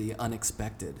maybe the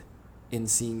unexpected in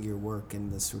seeing your work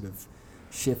and the sort of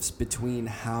shifts between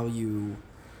how you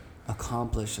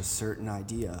accomplish a certain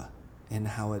idea and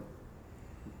how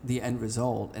the end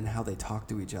result and how they talk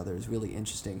to each other is really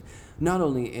interesting. Not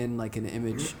only in like an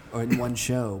image or in one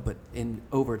show, but in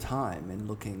over time and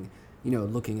looking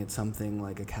at something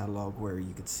like a catalog where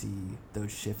you could see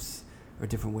those shifts or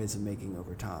different ways of making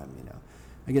over time,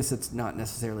 I guess it's not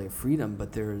necessarily a freedom,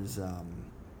 but there's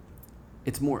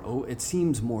it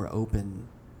seems more open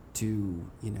to,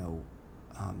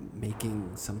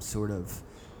 making some sort of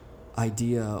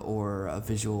idea or a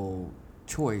visual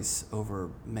choice over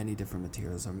many different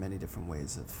materials or many different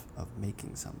ways of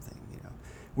making something,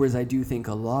 Whereas I do think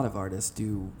a lot of artists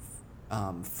do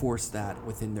force that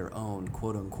within their own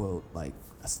quote unquote like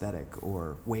aesthetic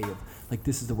or way of like,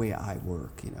 this is the way I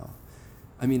work,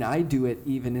 I mean, I do it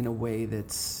even in a way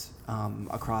that's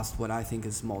across what I think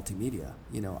is multimedia.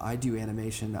 I do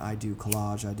animation, I do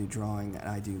collage, I do drawing, and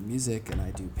I do music, and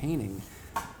I do painting.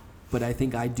 But I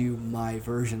think I do my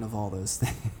version of all those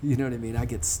things. You know what I mean? I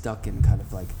get stuck in kind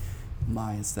of like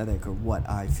my aesthetic or what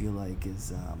I feel like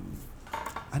is,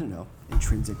 I don't know,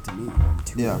 intrinsic to me or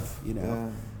intuitive, Yeah.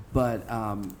 But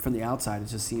from the outside, it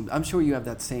just seems, I'm sure you have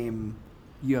those same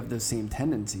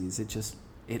tendencies.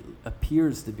 It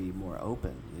appears to be more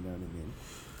open, you know what I mean?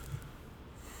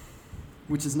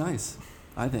 Which is nice,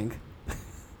 I think,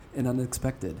 and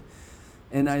unexpected.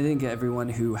 And I think everyone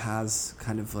who has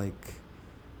kind of like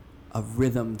a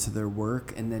rhythm to their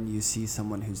work, and then you see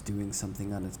someone who's doing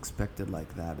something unexpected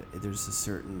like that, there's a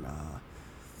certain,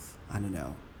 I don't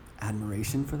know,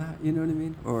 admiration for that, you know what I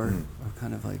mean? Or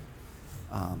kind of like,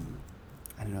 I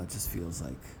don't know, it just feels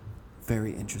like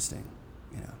very interesting,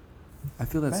 I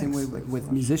feel that same way with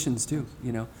musicians too,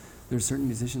 There's certain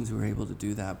musicians who are able to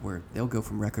do that where they'll go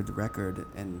from record to record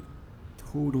and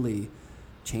totally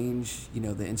change,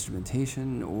 the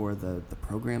instrumentation or the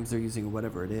programs they're using or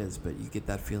whatever it is, but you get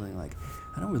that feeling like,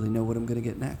 I don't really know what I'm going to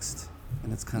get next.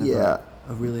 And it's kind of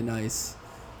a really nice,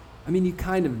 I mean, you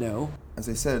kind of know. As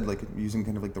I said, like using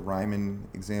kind of like the Rayne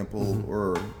example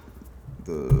or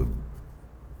the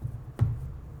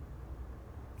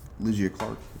Lygia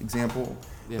Clark example.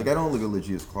 Yeah. Like I don't look at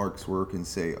Lygia Clark's work and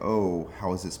say, oh,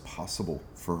 how is this possible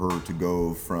for her to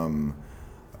go from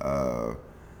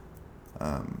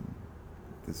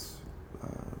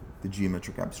the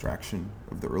geometric abstraction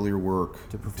of the earlier work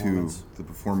to the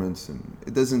performance, and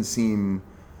it doesn't seem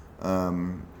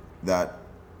that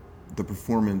the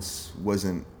performance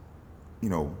wasn't,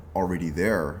 already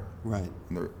there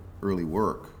in the early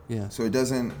work. Yeah. So it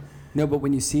doesn't. No, but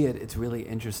when you see it, it's really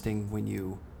interesting when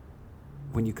you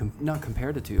not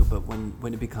compare the two, but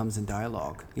when it becomes in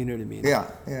dialogue. You know what I mean?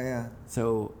 Yeah.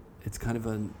 So it's kind of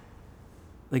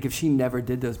like if she never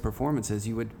did those performances,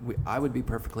 I would be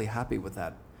perfectly happy with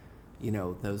that.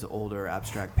 Those older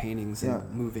abstract paintings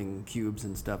and moving cubes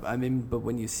and stuff. I mean, but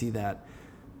when you see that,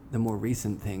 the more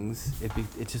recent things,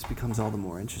 it just becomes all the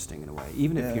more interesting in a way,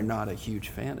 even if you're not a huge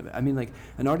fan of it. I mean, like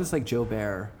an artist like Jo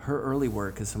Bear, her early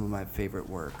work is some of my favorite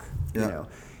work,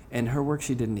 and her work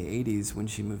she did in the 80s when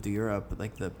she moved to Europe,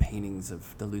 like the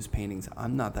loose paintings,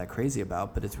 I'm not that crazy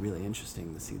about, but it's really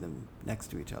interesting to see them next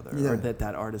to each other, or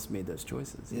that artist made those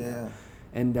choices.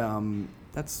 And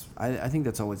I think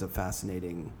that's always a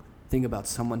fascinating thing about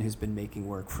someone who's been making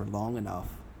work for long enough,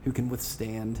 who can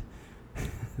withstand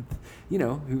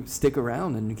who stick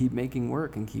around and keep making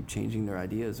work and keep changing their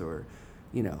ideas, or,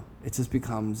 it just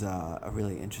becomes a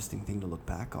really interesting thing to look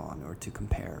back on or to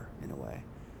compare in a way.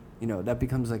 That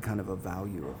becomes like kind of a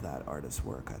value of that artist's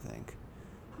work, I think.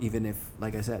 Even if,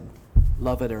 like I said,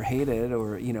 love it or hate it,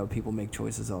 or, people make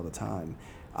choices all the time.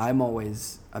 I'm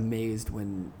always amazed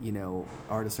when,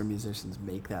 artists or musicians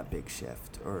make that big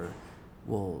shift, or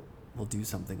will do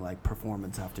something like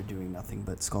performance after doing nothing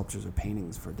but sculptures or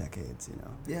paintings for decades,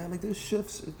 Yeah, like those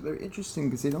shifts, they're interesting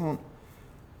because they don't,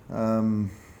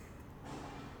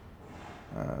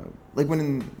 like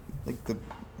when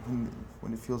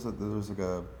it feels like there's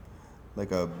like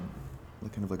kind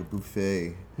of like a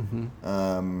buffet,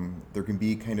 there can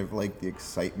be kind of like the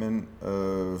excitement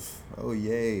of, oh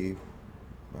yay,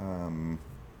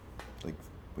 like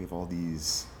we have all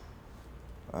these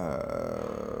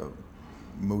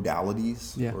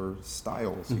modalities or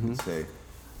styles, you could say,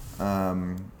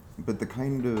 but the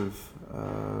kind of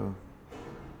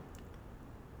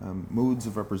modes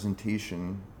of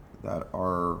representation that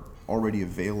are already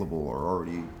available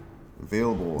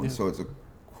and so it's a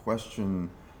question,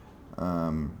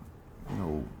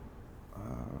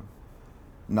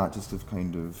 not just of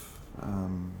kind of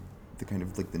the kind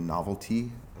of like the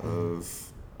novelty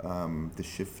of the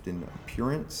shift in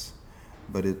appearance,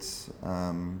 but it's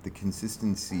the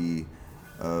consistency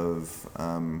of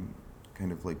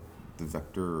kind of like the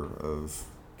vector of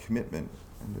commitment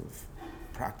and of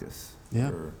practice.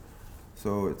 Yeah.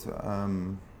 So it's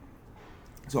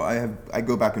so I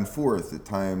go back and forth at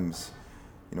times,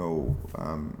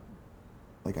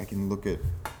 like I can look at,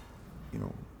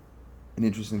 an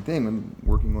interesting thing when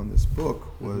working on this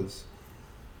book was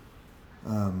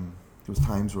there was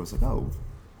times where I was like, oh,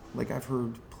 like I've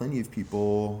heard plenty of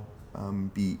people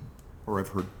or I've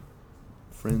heard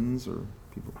friends or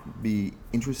people be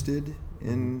interested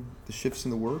in the shifts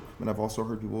in the work, and I've also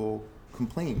heard people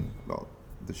complain about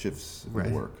the shifts in the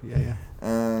work. Yeah.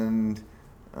 And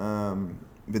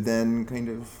but then kind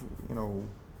of,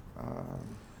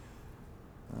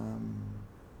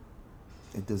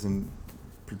 it doesn't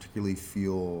particularly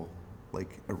feel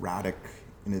like erratic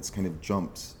in its kind of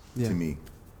jumps to me.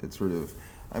 It's sort of,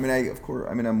 I'm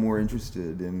more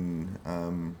interested in,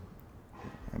 I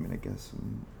guess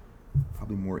I'm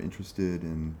probably more interested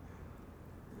in,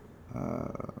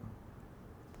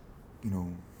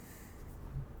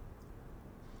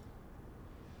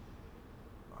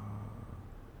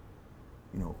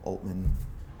 Altman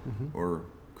or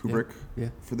Kubrick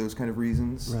for those kind of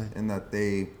reasons, and that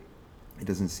it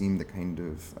doesn't seem the kind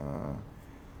of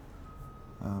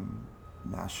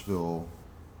Nashville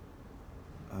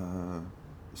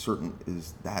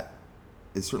is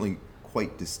certainly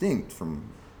quite distinct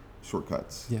from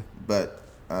Shortcuts. Yeah. But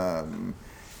the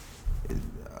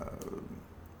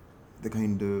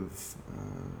kind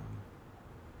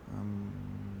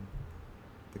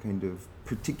of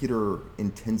particular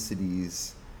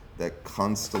intensities that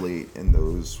constellate in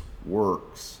those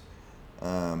works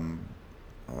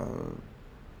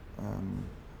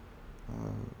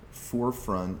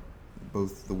forefront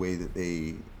both the way that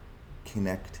they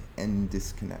connect and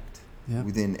disconnect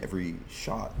within every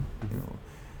shot.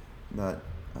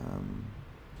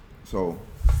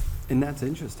 And that's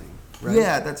interesting, right?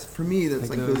 Yeah, that's for me. That's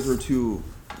like those are two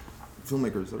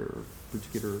filmmakers that are of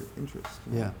particular interest.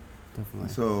 Yeah, definitely.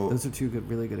 So those are two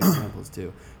really good examples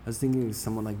too. I was thinking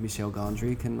someone like Michel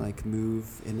Gondry can like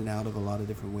move in and out of a lot of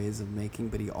different ways of making,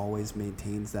 but he always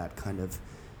maintains that kind of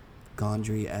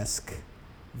Gondry-esque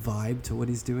vibe to what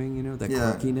he's doing, that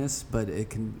quirkiness, but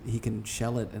he can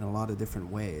shell it in a lot of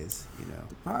different ways,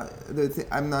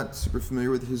 I'm not super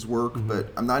familiar with his work,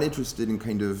 but I'm not interested in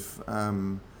kind of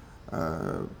and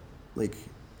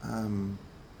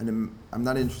I'm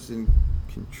not interested in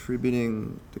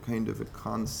contributing to kind of a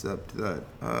concept that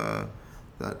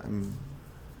I'm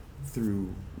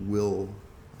through will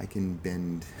I can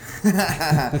bend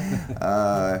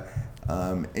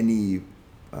any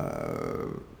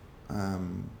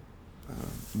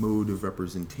mode of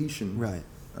representation to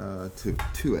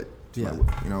it. My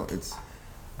work. It's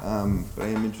but I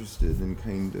am interested in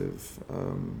kind of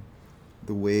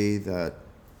the way that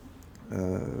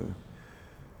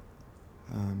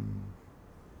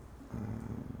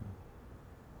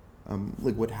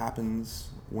like what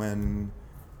happens when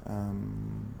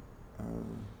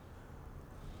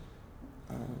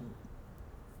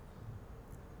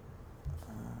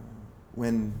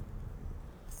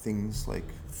things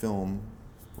like film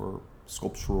or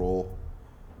sculptural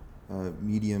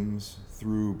mediums,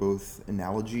 through both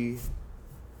analogy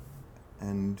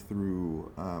and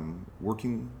through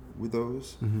working with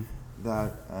those,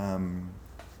 or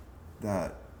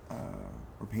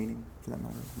painting for that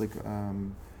matter, like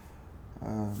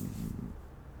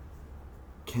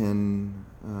can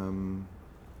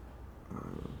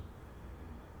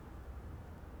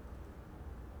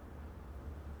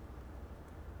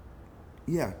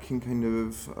kind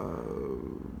of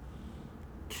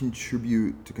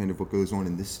contribute to kind of what goes on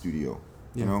in this studio,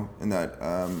 and that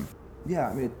at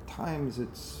times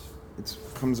it's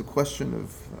comes a question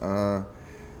of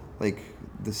like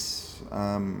this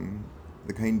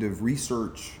the kind of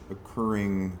research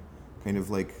occurring kind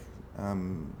of like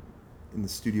in the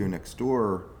studio next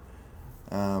door,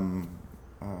 to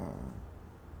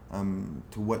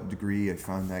what degree I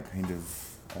found that kind of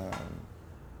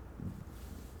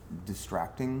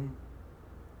distracting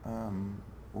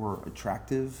or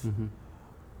attractive,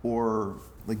 or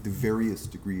like the various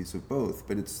degrees of both.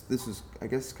 But this is I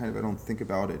guess kind of, I don't think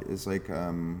about it as like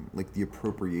the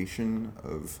appropriation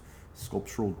of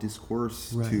sculptural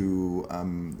discourse to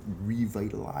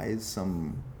revitalize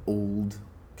some old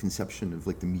conception of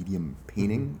like the medium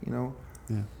painting,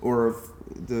 or of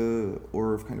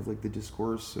kind of like the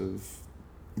discourse of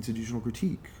institutional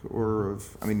critique, or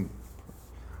of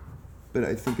but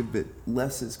I think of it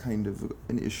less as kind of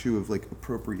an issue of like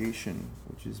appropriation,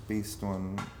 which is based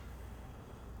on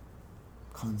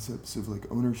concepts of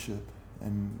like ownership,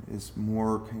 and is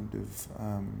more kind of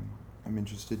I'm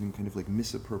interested in kind of like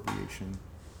misappropriation,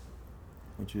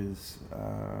 which is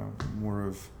more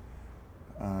of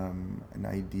an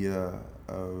idea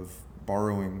of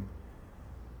borrowing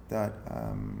that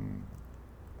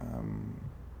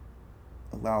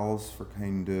allows for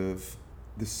kind of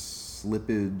the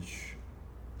slippage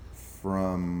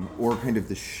from, or kind of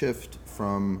the shift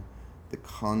from the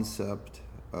concept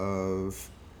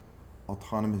of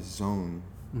autonomous zone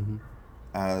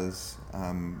as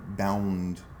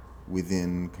bound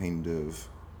within kind of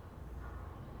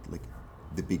like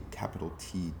the big capital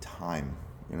T time,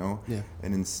 you know? Yeah.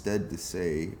 And instead to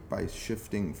say, by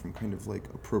shifting from kind of like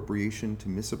appropriation to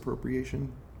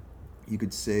misappropriation, you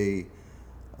could say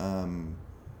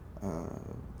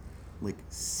like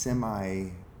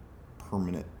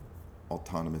semi-permanent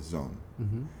autonomous zone.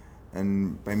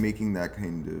 And by making that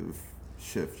kind of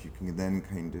shift, you can then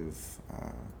kind of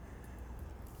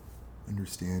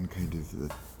understand kind of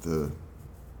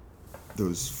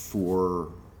those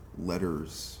 4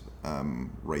 letters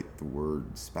write the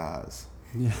word spaz.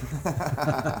 Yeah.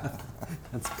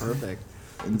 That's perfect.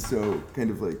 And so kind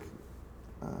of like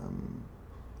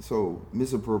so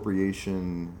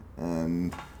misappropriation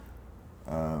and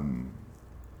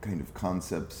kind of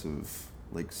concepts of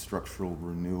like structural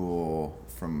renewal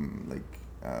from like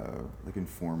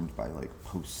informed by like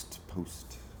post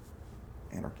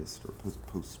anarchist or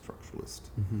post structuralist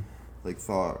like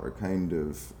thought are kind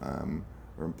of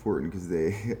are important because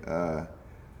they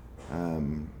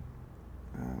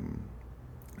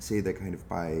say that kind of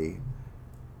by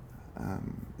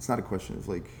it's not a question of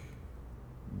like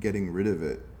getting rid of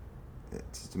it,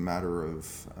 it's just a matter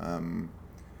of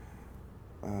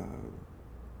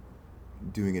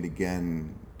doing it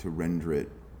again to render it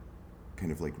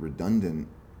kind of like redundant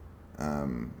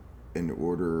in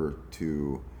order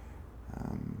to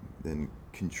then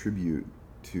contribute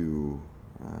to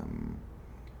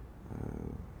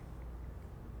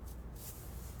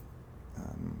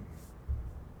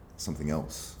something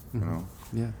else, you know?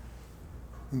 Yeah.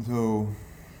 And so,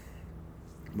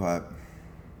 but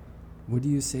what do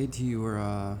you say to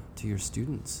your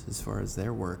students as far as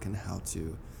their work and how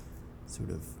to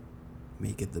sort of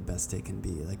make it the best they can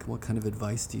be? Like, what kind of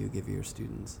advice do you give your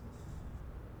students?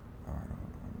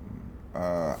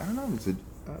 I don't know. It's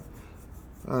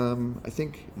I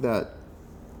think that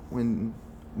when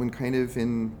kind of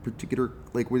in particular,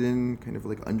 like within kind of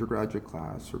like undergraduate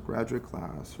class or graduate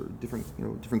class or different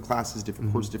classes,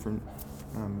 different course, different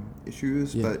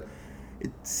issues, but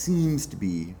it seems to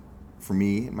be, for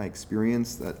me, in my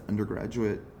experience, that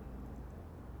undergraduate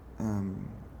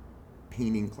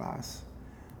painting class,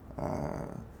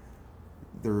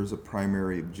 there's a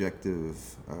primary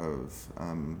objective of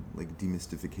like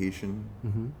demystification,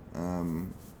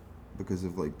 because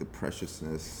of like the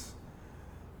preciousness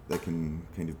that can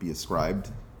kind of be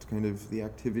ascribed to kind of the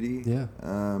activity. Yeah.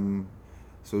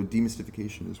 So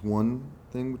demystification is one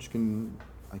thing which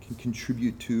I can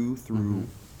contribute to through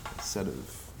a set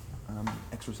of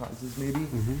exercises maybe.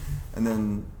 And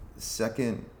then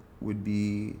second would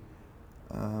be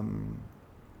to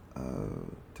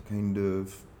kind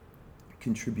of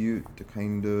contribute to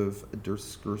kind of a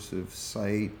discursive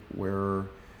site where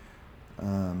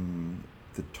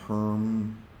the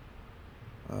term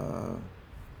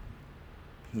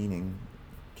painting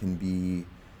can be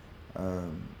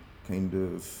kind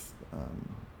of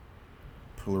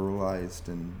pluralized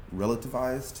and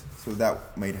relativized. So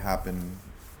that might happen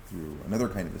through another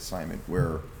kind of assignment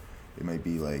where it might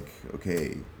be like,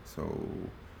 okay, so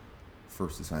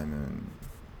first assignment,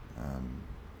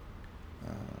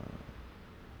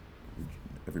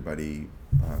 everybody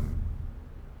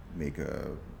make a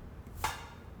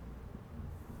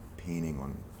painting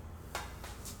on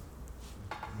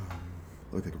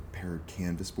like a paired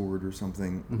canvas board or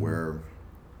something, where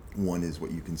one is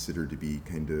what you consider to be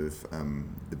kind of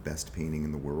the best painting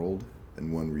in the world,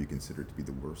 and one where you consider to be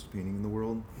the worst painting in the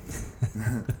world.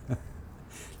 That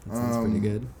sounds pretty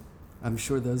good. I'm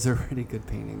sure those are pretty good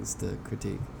paintings to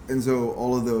critique. And so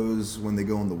all of those, when they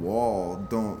go on the wall,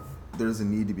 there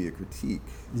doesn't need to be a critique.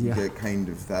 You get kind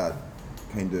of that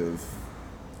kind of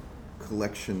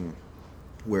collection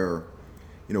where,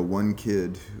 one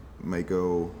kid might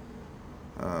go,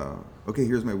 okay,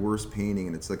 here's my worst painting,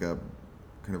 and it's like a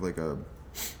kind of like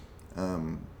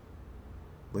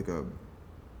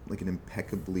an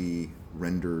impeccably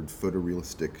rendered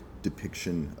photorealistic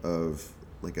depiction of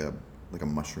like a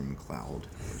mushroom cloud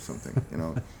or something,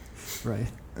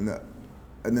 Right. And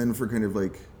then for kind of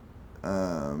like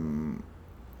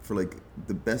for like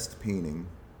the best painting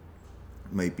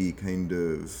might be kind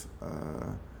of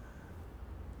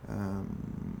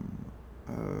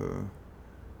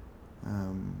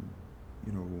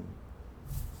you know,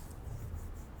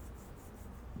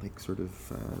 like sort of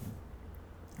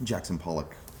Jackson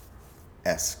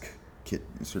Pollock-esque kit,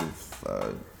 sort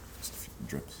of just a few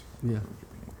drips. Yeah.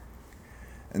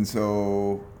 And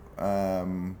so,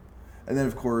 and then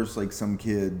of course, like some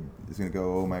kid is gonna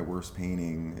go, oh, my worst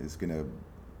painting is gonna,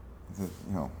 you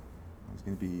know, it's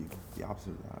gonna be the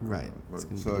opposite of that. Right. So It's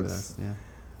gonna be the best, yeah.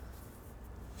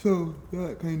 So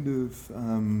that kind of,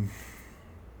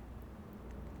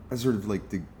 I sort of like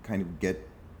to kind of get,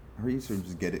 how do you sort of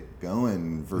just get it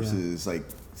going versus like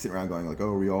sitting around going like, oh,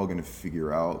 are we all gonna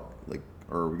figure out like,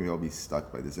 or are we gonna all be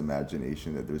stuck by this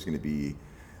imagination that there's gonna be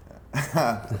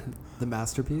the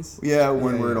masterpiece? Yeah,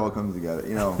 where it all comes together,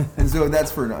 you know. And so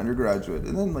that's for an undergraduate.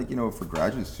 And then, like, you know, for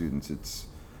graduate students, it's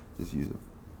just use it,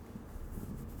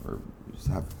 or just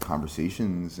have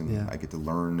conversations, and I get to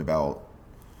learn about,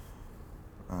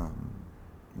 you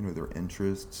know, their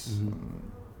interests, and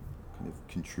kind of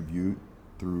contribute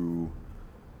through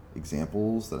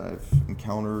examples that I've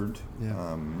encountered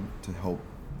to help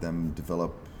them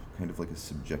develop kind of like a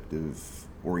subjective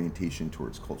orientation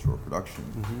towards cultural production.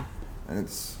 And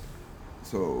it's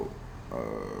so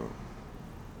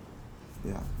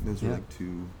those are like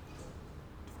two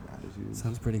different attitudes.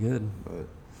 Sounds pretty good. But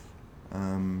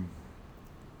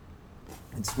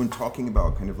it's when talking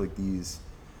about kind of like these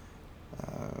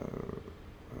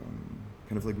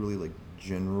kind of like really like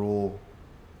general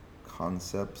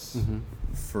concepts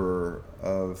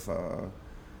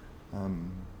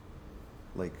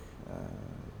like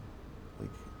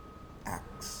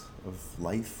acts of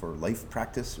life or life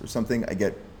practice or something, I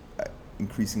get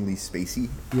increasingly spacey.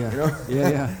 Yeah. You know?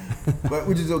 Yeah. But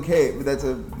which is okay. But it's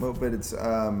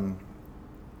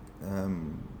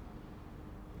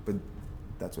but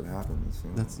that's what happens.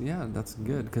 You know? That's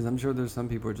good, because I'm sure there's some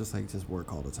people who are just like, just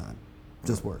work all the time,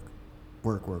 just work.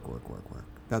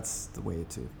 That's the way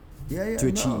to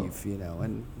achieve, you know,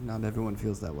 and not everyone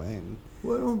feels that way. And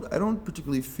well, I don't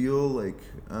particularly feel like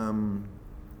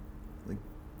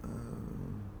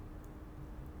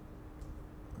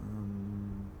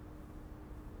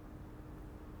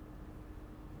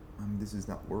this is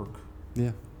not work.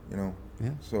 Yeah. You know?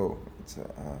 Yeah. So it's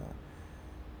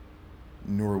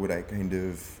nor would I kind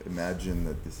of imagine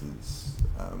that this is,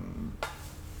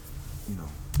 you know,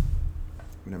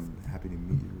 when I'm happy to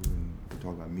meet you and we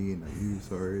talk about me and not you,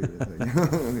 sorry. It's like,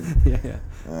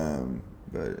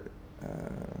 but,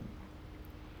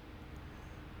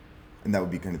 and that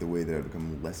would be kind of the way that I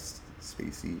become less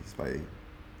spacey, is by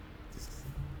just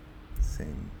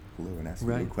saying hello and asking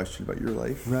you a question about your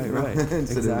life. Right, you know? right.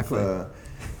 Instead Exactly. of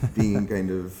being kind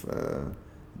of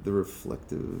the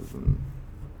reflective and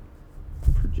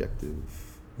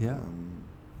projective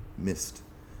mist.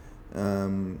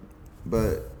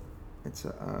 But it's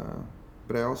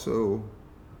but I also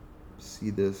see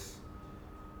this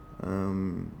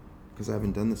because I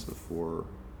haven't done this before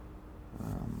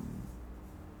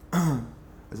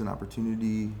as an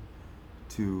opportunity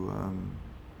to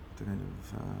kind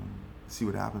of see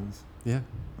what happens. Yeah.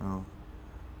 Oh.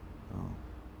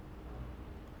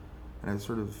 And I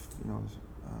sort of, you know,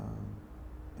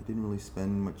 I didn't really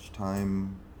spend much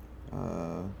time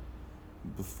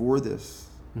before this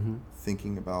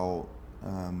thinking about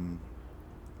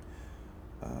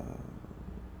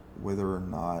whether or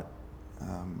not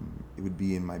it would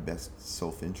be in my best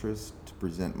self-interest to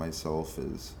present myself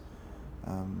as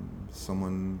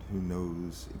someone who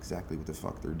knows exactly what the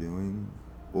fuck they're doing.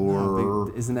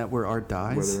 Or isn't that where art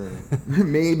dies? Whether,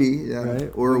 maybe, yeah.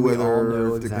 Right? Or when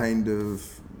whether to kind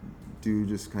of do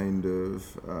just kind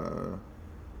of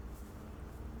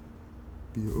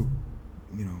be, you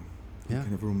know,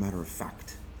 kind of a real matter of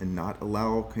fact, and not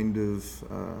allow kind of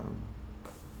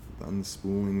the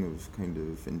unspooling of kind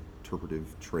of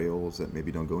interpretive trails that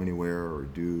maybe don't go anywhere or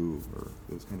do, or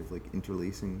those kind of like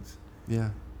interlacings. Yeah.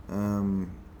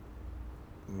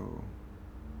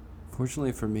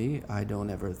 Fortunately for me, I don't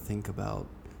ever think about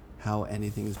how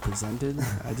anything is presented.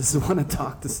 I just want to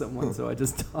talk to someone, so I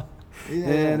just talk. Yeah.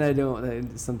 And I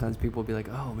don't. Sometimes people will be like,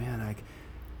 "Oh man,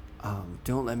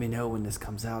 don't let me know when this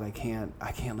comes out. I can't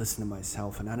listen to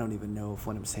myself, and I don't even know if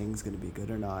what I'm saying is going to be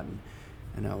good or not."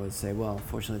 And I would say, "Well,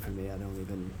 fortunately for me, I don't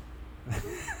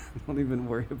even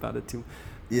worry about it too.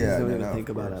 Yeah, I don't even think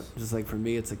about it. Just like for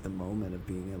me, it's like the moment of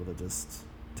being able to just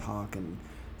talk and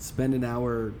spend an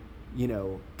hour, you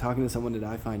know, talking to someone that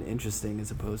I find interesting,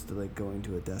 as opposed to like going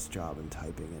to a desk job and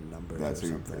typing in numbers or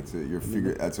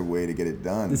something. That's a way to get it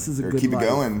done. This is a or good keep life. it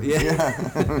going.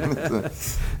 Yeah.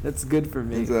 That's good for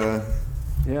me.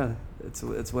 Yeah,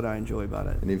 it's what I enjoy about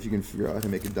it. And if you can figure out how to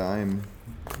make a dime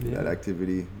with that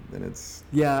activity, then it's...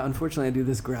 Yeah, unfortunately I do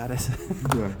this gratis.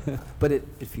 Yeah. But it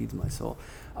feeds my soul.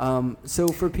 So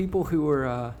for people who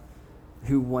are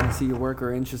who want to see your work or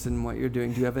are interested in what you're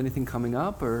doing, do you have anything coming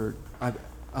up, or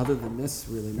other than this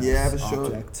really nice I have a show.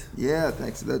 object? Yeah,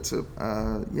 thanks. That's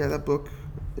that book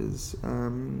is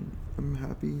I'm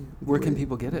happy. Where can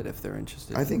people get it if they're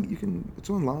interested? I think you can. It's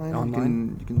online.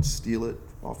 Online? You can steal it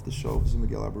off the shelves of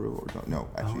Miguel Abreu, or no.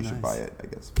 Actually, you should buy it. I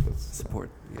guess. Support.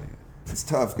 Yeah. It's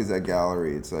tough because that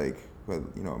gallery. It's like, well,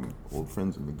 I'm old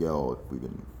friends with Miguel.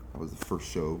 I was the first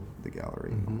show of the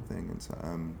gallery and the whole thing, and so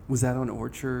Was that on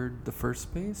Orchard, the first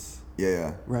space?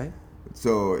 Yeah. Right.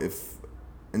 So it's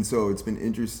been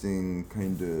interesting,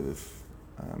 kind of,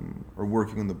 or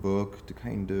working on the book to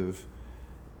kind of.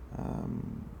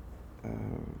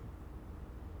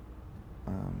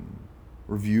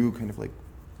 Review kind of like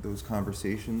those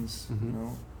conversations,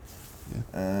 Yeah.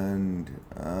 And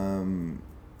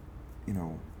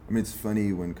it's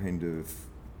funny when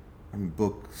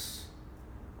books,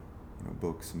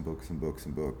 books and books and books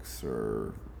and books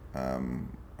are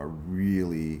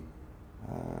really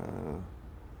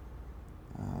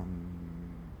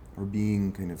are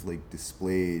being kind of like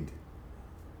displayed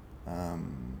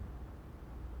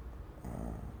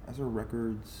as are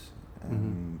records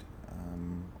and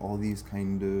all these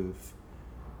kind of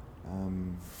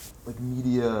like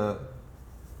media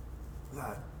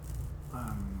that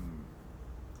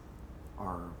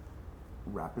are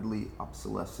rapidly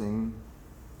obsolescing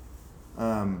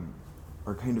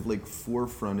are kind of like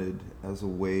forefronted as a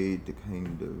way to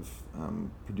kind of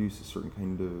produce a certain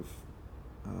kind of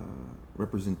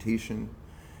representation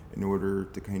in order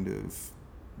to kind of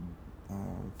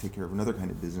take care of another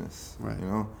kind of business, right?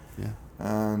 Yeah.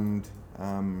 And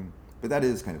but that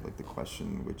is kind of like the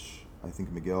question which I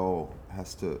think Miguel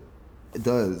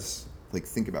does like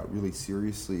think about really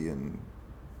seriously and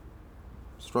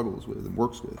struggles with and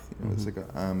works with. It's like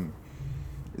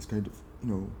it's kind of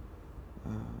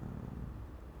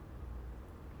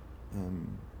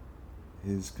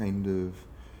his kind of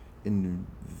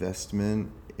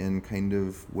investment in kind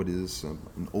of what is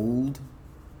an old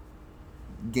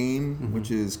game, which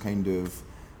is kind of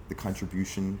the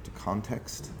contribution to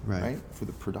context, right? For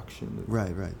the production of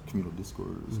communal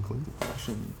discourse, collective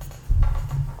production,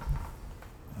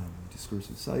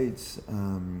 discursive sites,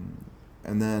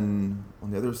 and then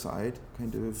on the other side,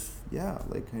 kind of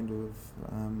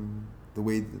the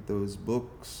way that those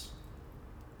books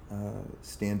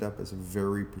stand up as a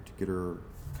very particular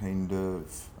kind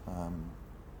of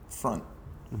front.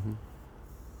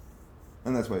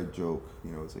 And that's why I joke,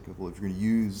 it's like, well, if you're going to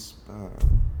use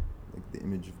like the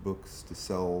image of books to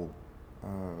sell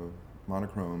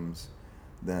monochromes,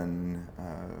 then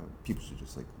people should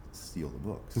just like steal the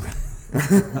books. So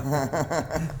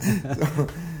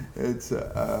it's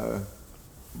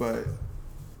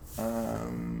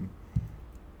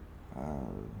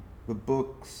but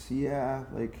books, yeah,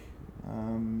 like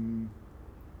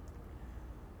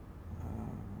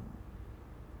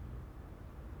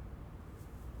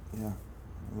yeah,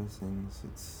 those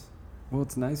things. Well,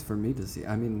 it's nice for me to see.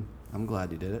 I mean, I'm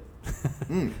glad you did it.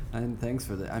 And thanks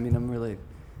for that. I mean, I'm really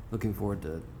looking forward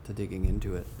to digging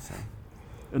into it. So.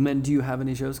 And then, do you have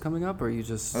any shows coming up, or are you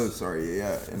just... Oh, sorry,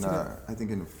 yeah. And I think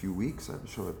in a few weeks I have a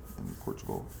show in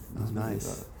Portugal. Oh,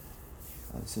 nice.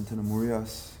 Santana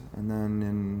Murias. And then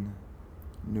in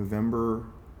November,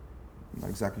 I'm not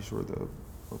exactly sure the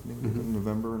opening date, in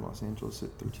November in Los Angeles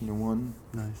at 1301.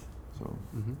 Nice. So,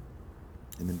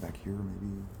 and then back here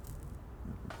maybe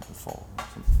the fall.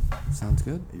 Sounds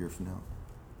good. A year from now.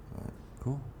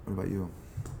 Cool. What about you?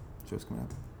 Shows coming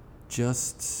up?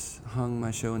 Just hung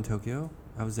my show in Tokyo.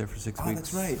 I was there for 6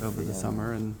 weeks over the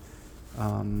summer, and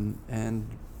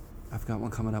I've got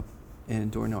one coming up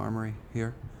during the Armory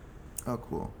here. Oh,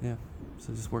 cool. Yeah.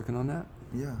 So just working on that.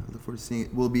 Yeah, I look forward to seeing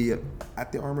it. Will it be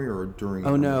at the Armory or during?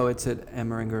 Oh, no, it's at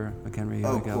Emmeringer McHenry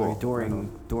Gallery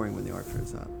during when the art fair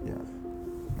is up. Yeah.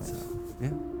 Nice. So,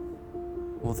 yeah.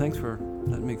 Well, thanks for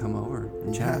letting me come over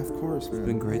and chat. Yeah, of course, man. It's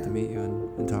been great to meet you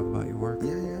and talk about your work.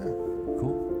 Yeah.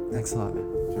 Cool. Thanks a lot, man.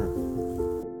 Sure.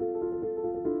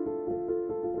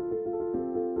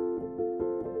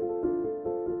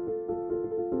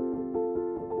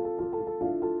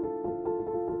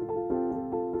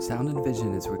 Sound and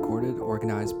Vision is recorded,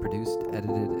 organized, produced,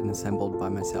 edited, and assembled by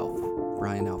myself,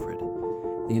 Brian Alfred.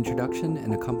 The introduction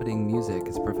and accompanying music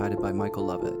is provided by Michael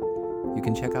Lovett. You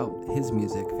can check out his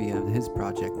music via his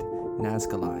project,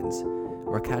 Nazca Lines,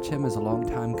 or catch him as a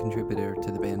longtime contributor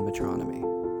to the band Metronomy.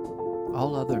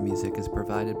 All other music is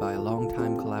provided by a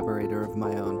longtime collaborator of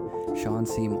my own, Sean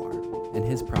Seymour. and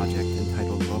his project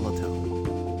entitled Rollatone.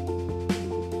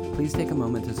 Please take a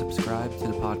moment to subscribe to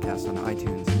the podcast on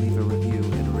iTunes and leave a review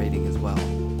and a rating as well.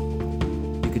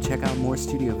 You can check out more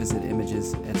studio visit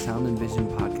images at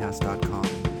soundandvisionpodcast.com,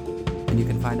 and you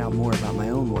can find out more about my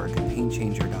own work at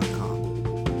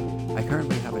paintchanger.com. I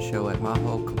currently have a show at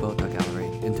Maho Kubota Gallery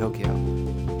in Tokyo,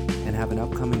 and have an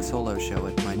upcoming solo show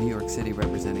at my New York City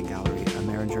representing gallery,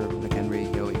 Ameringer McHenry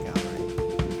Yoi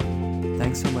Gallery.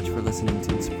 Thanks so much for listening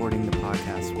to and supporting the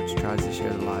podcast, which tries to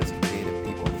share the lives of creators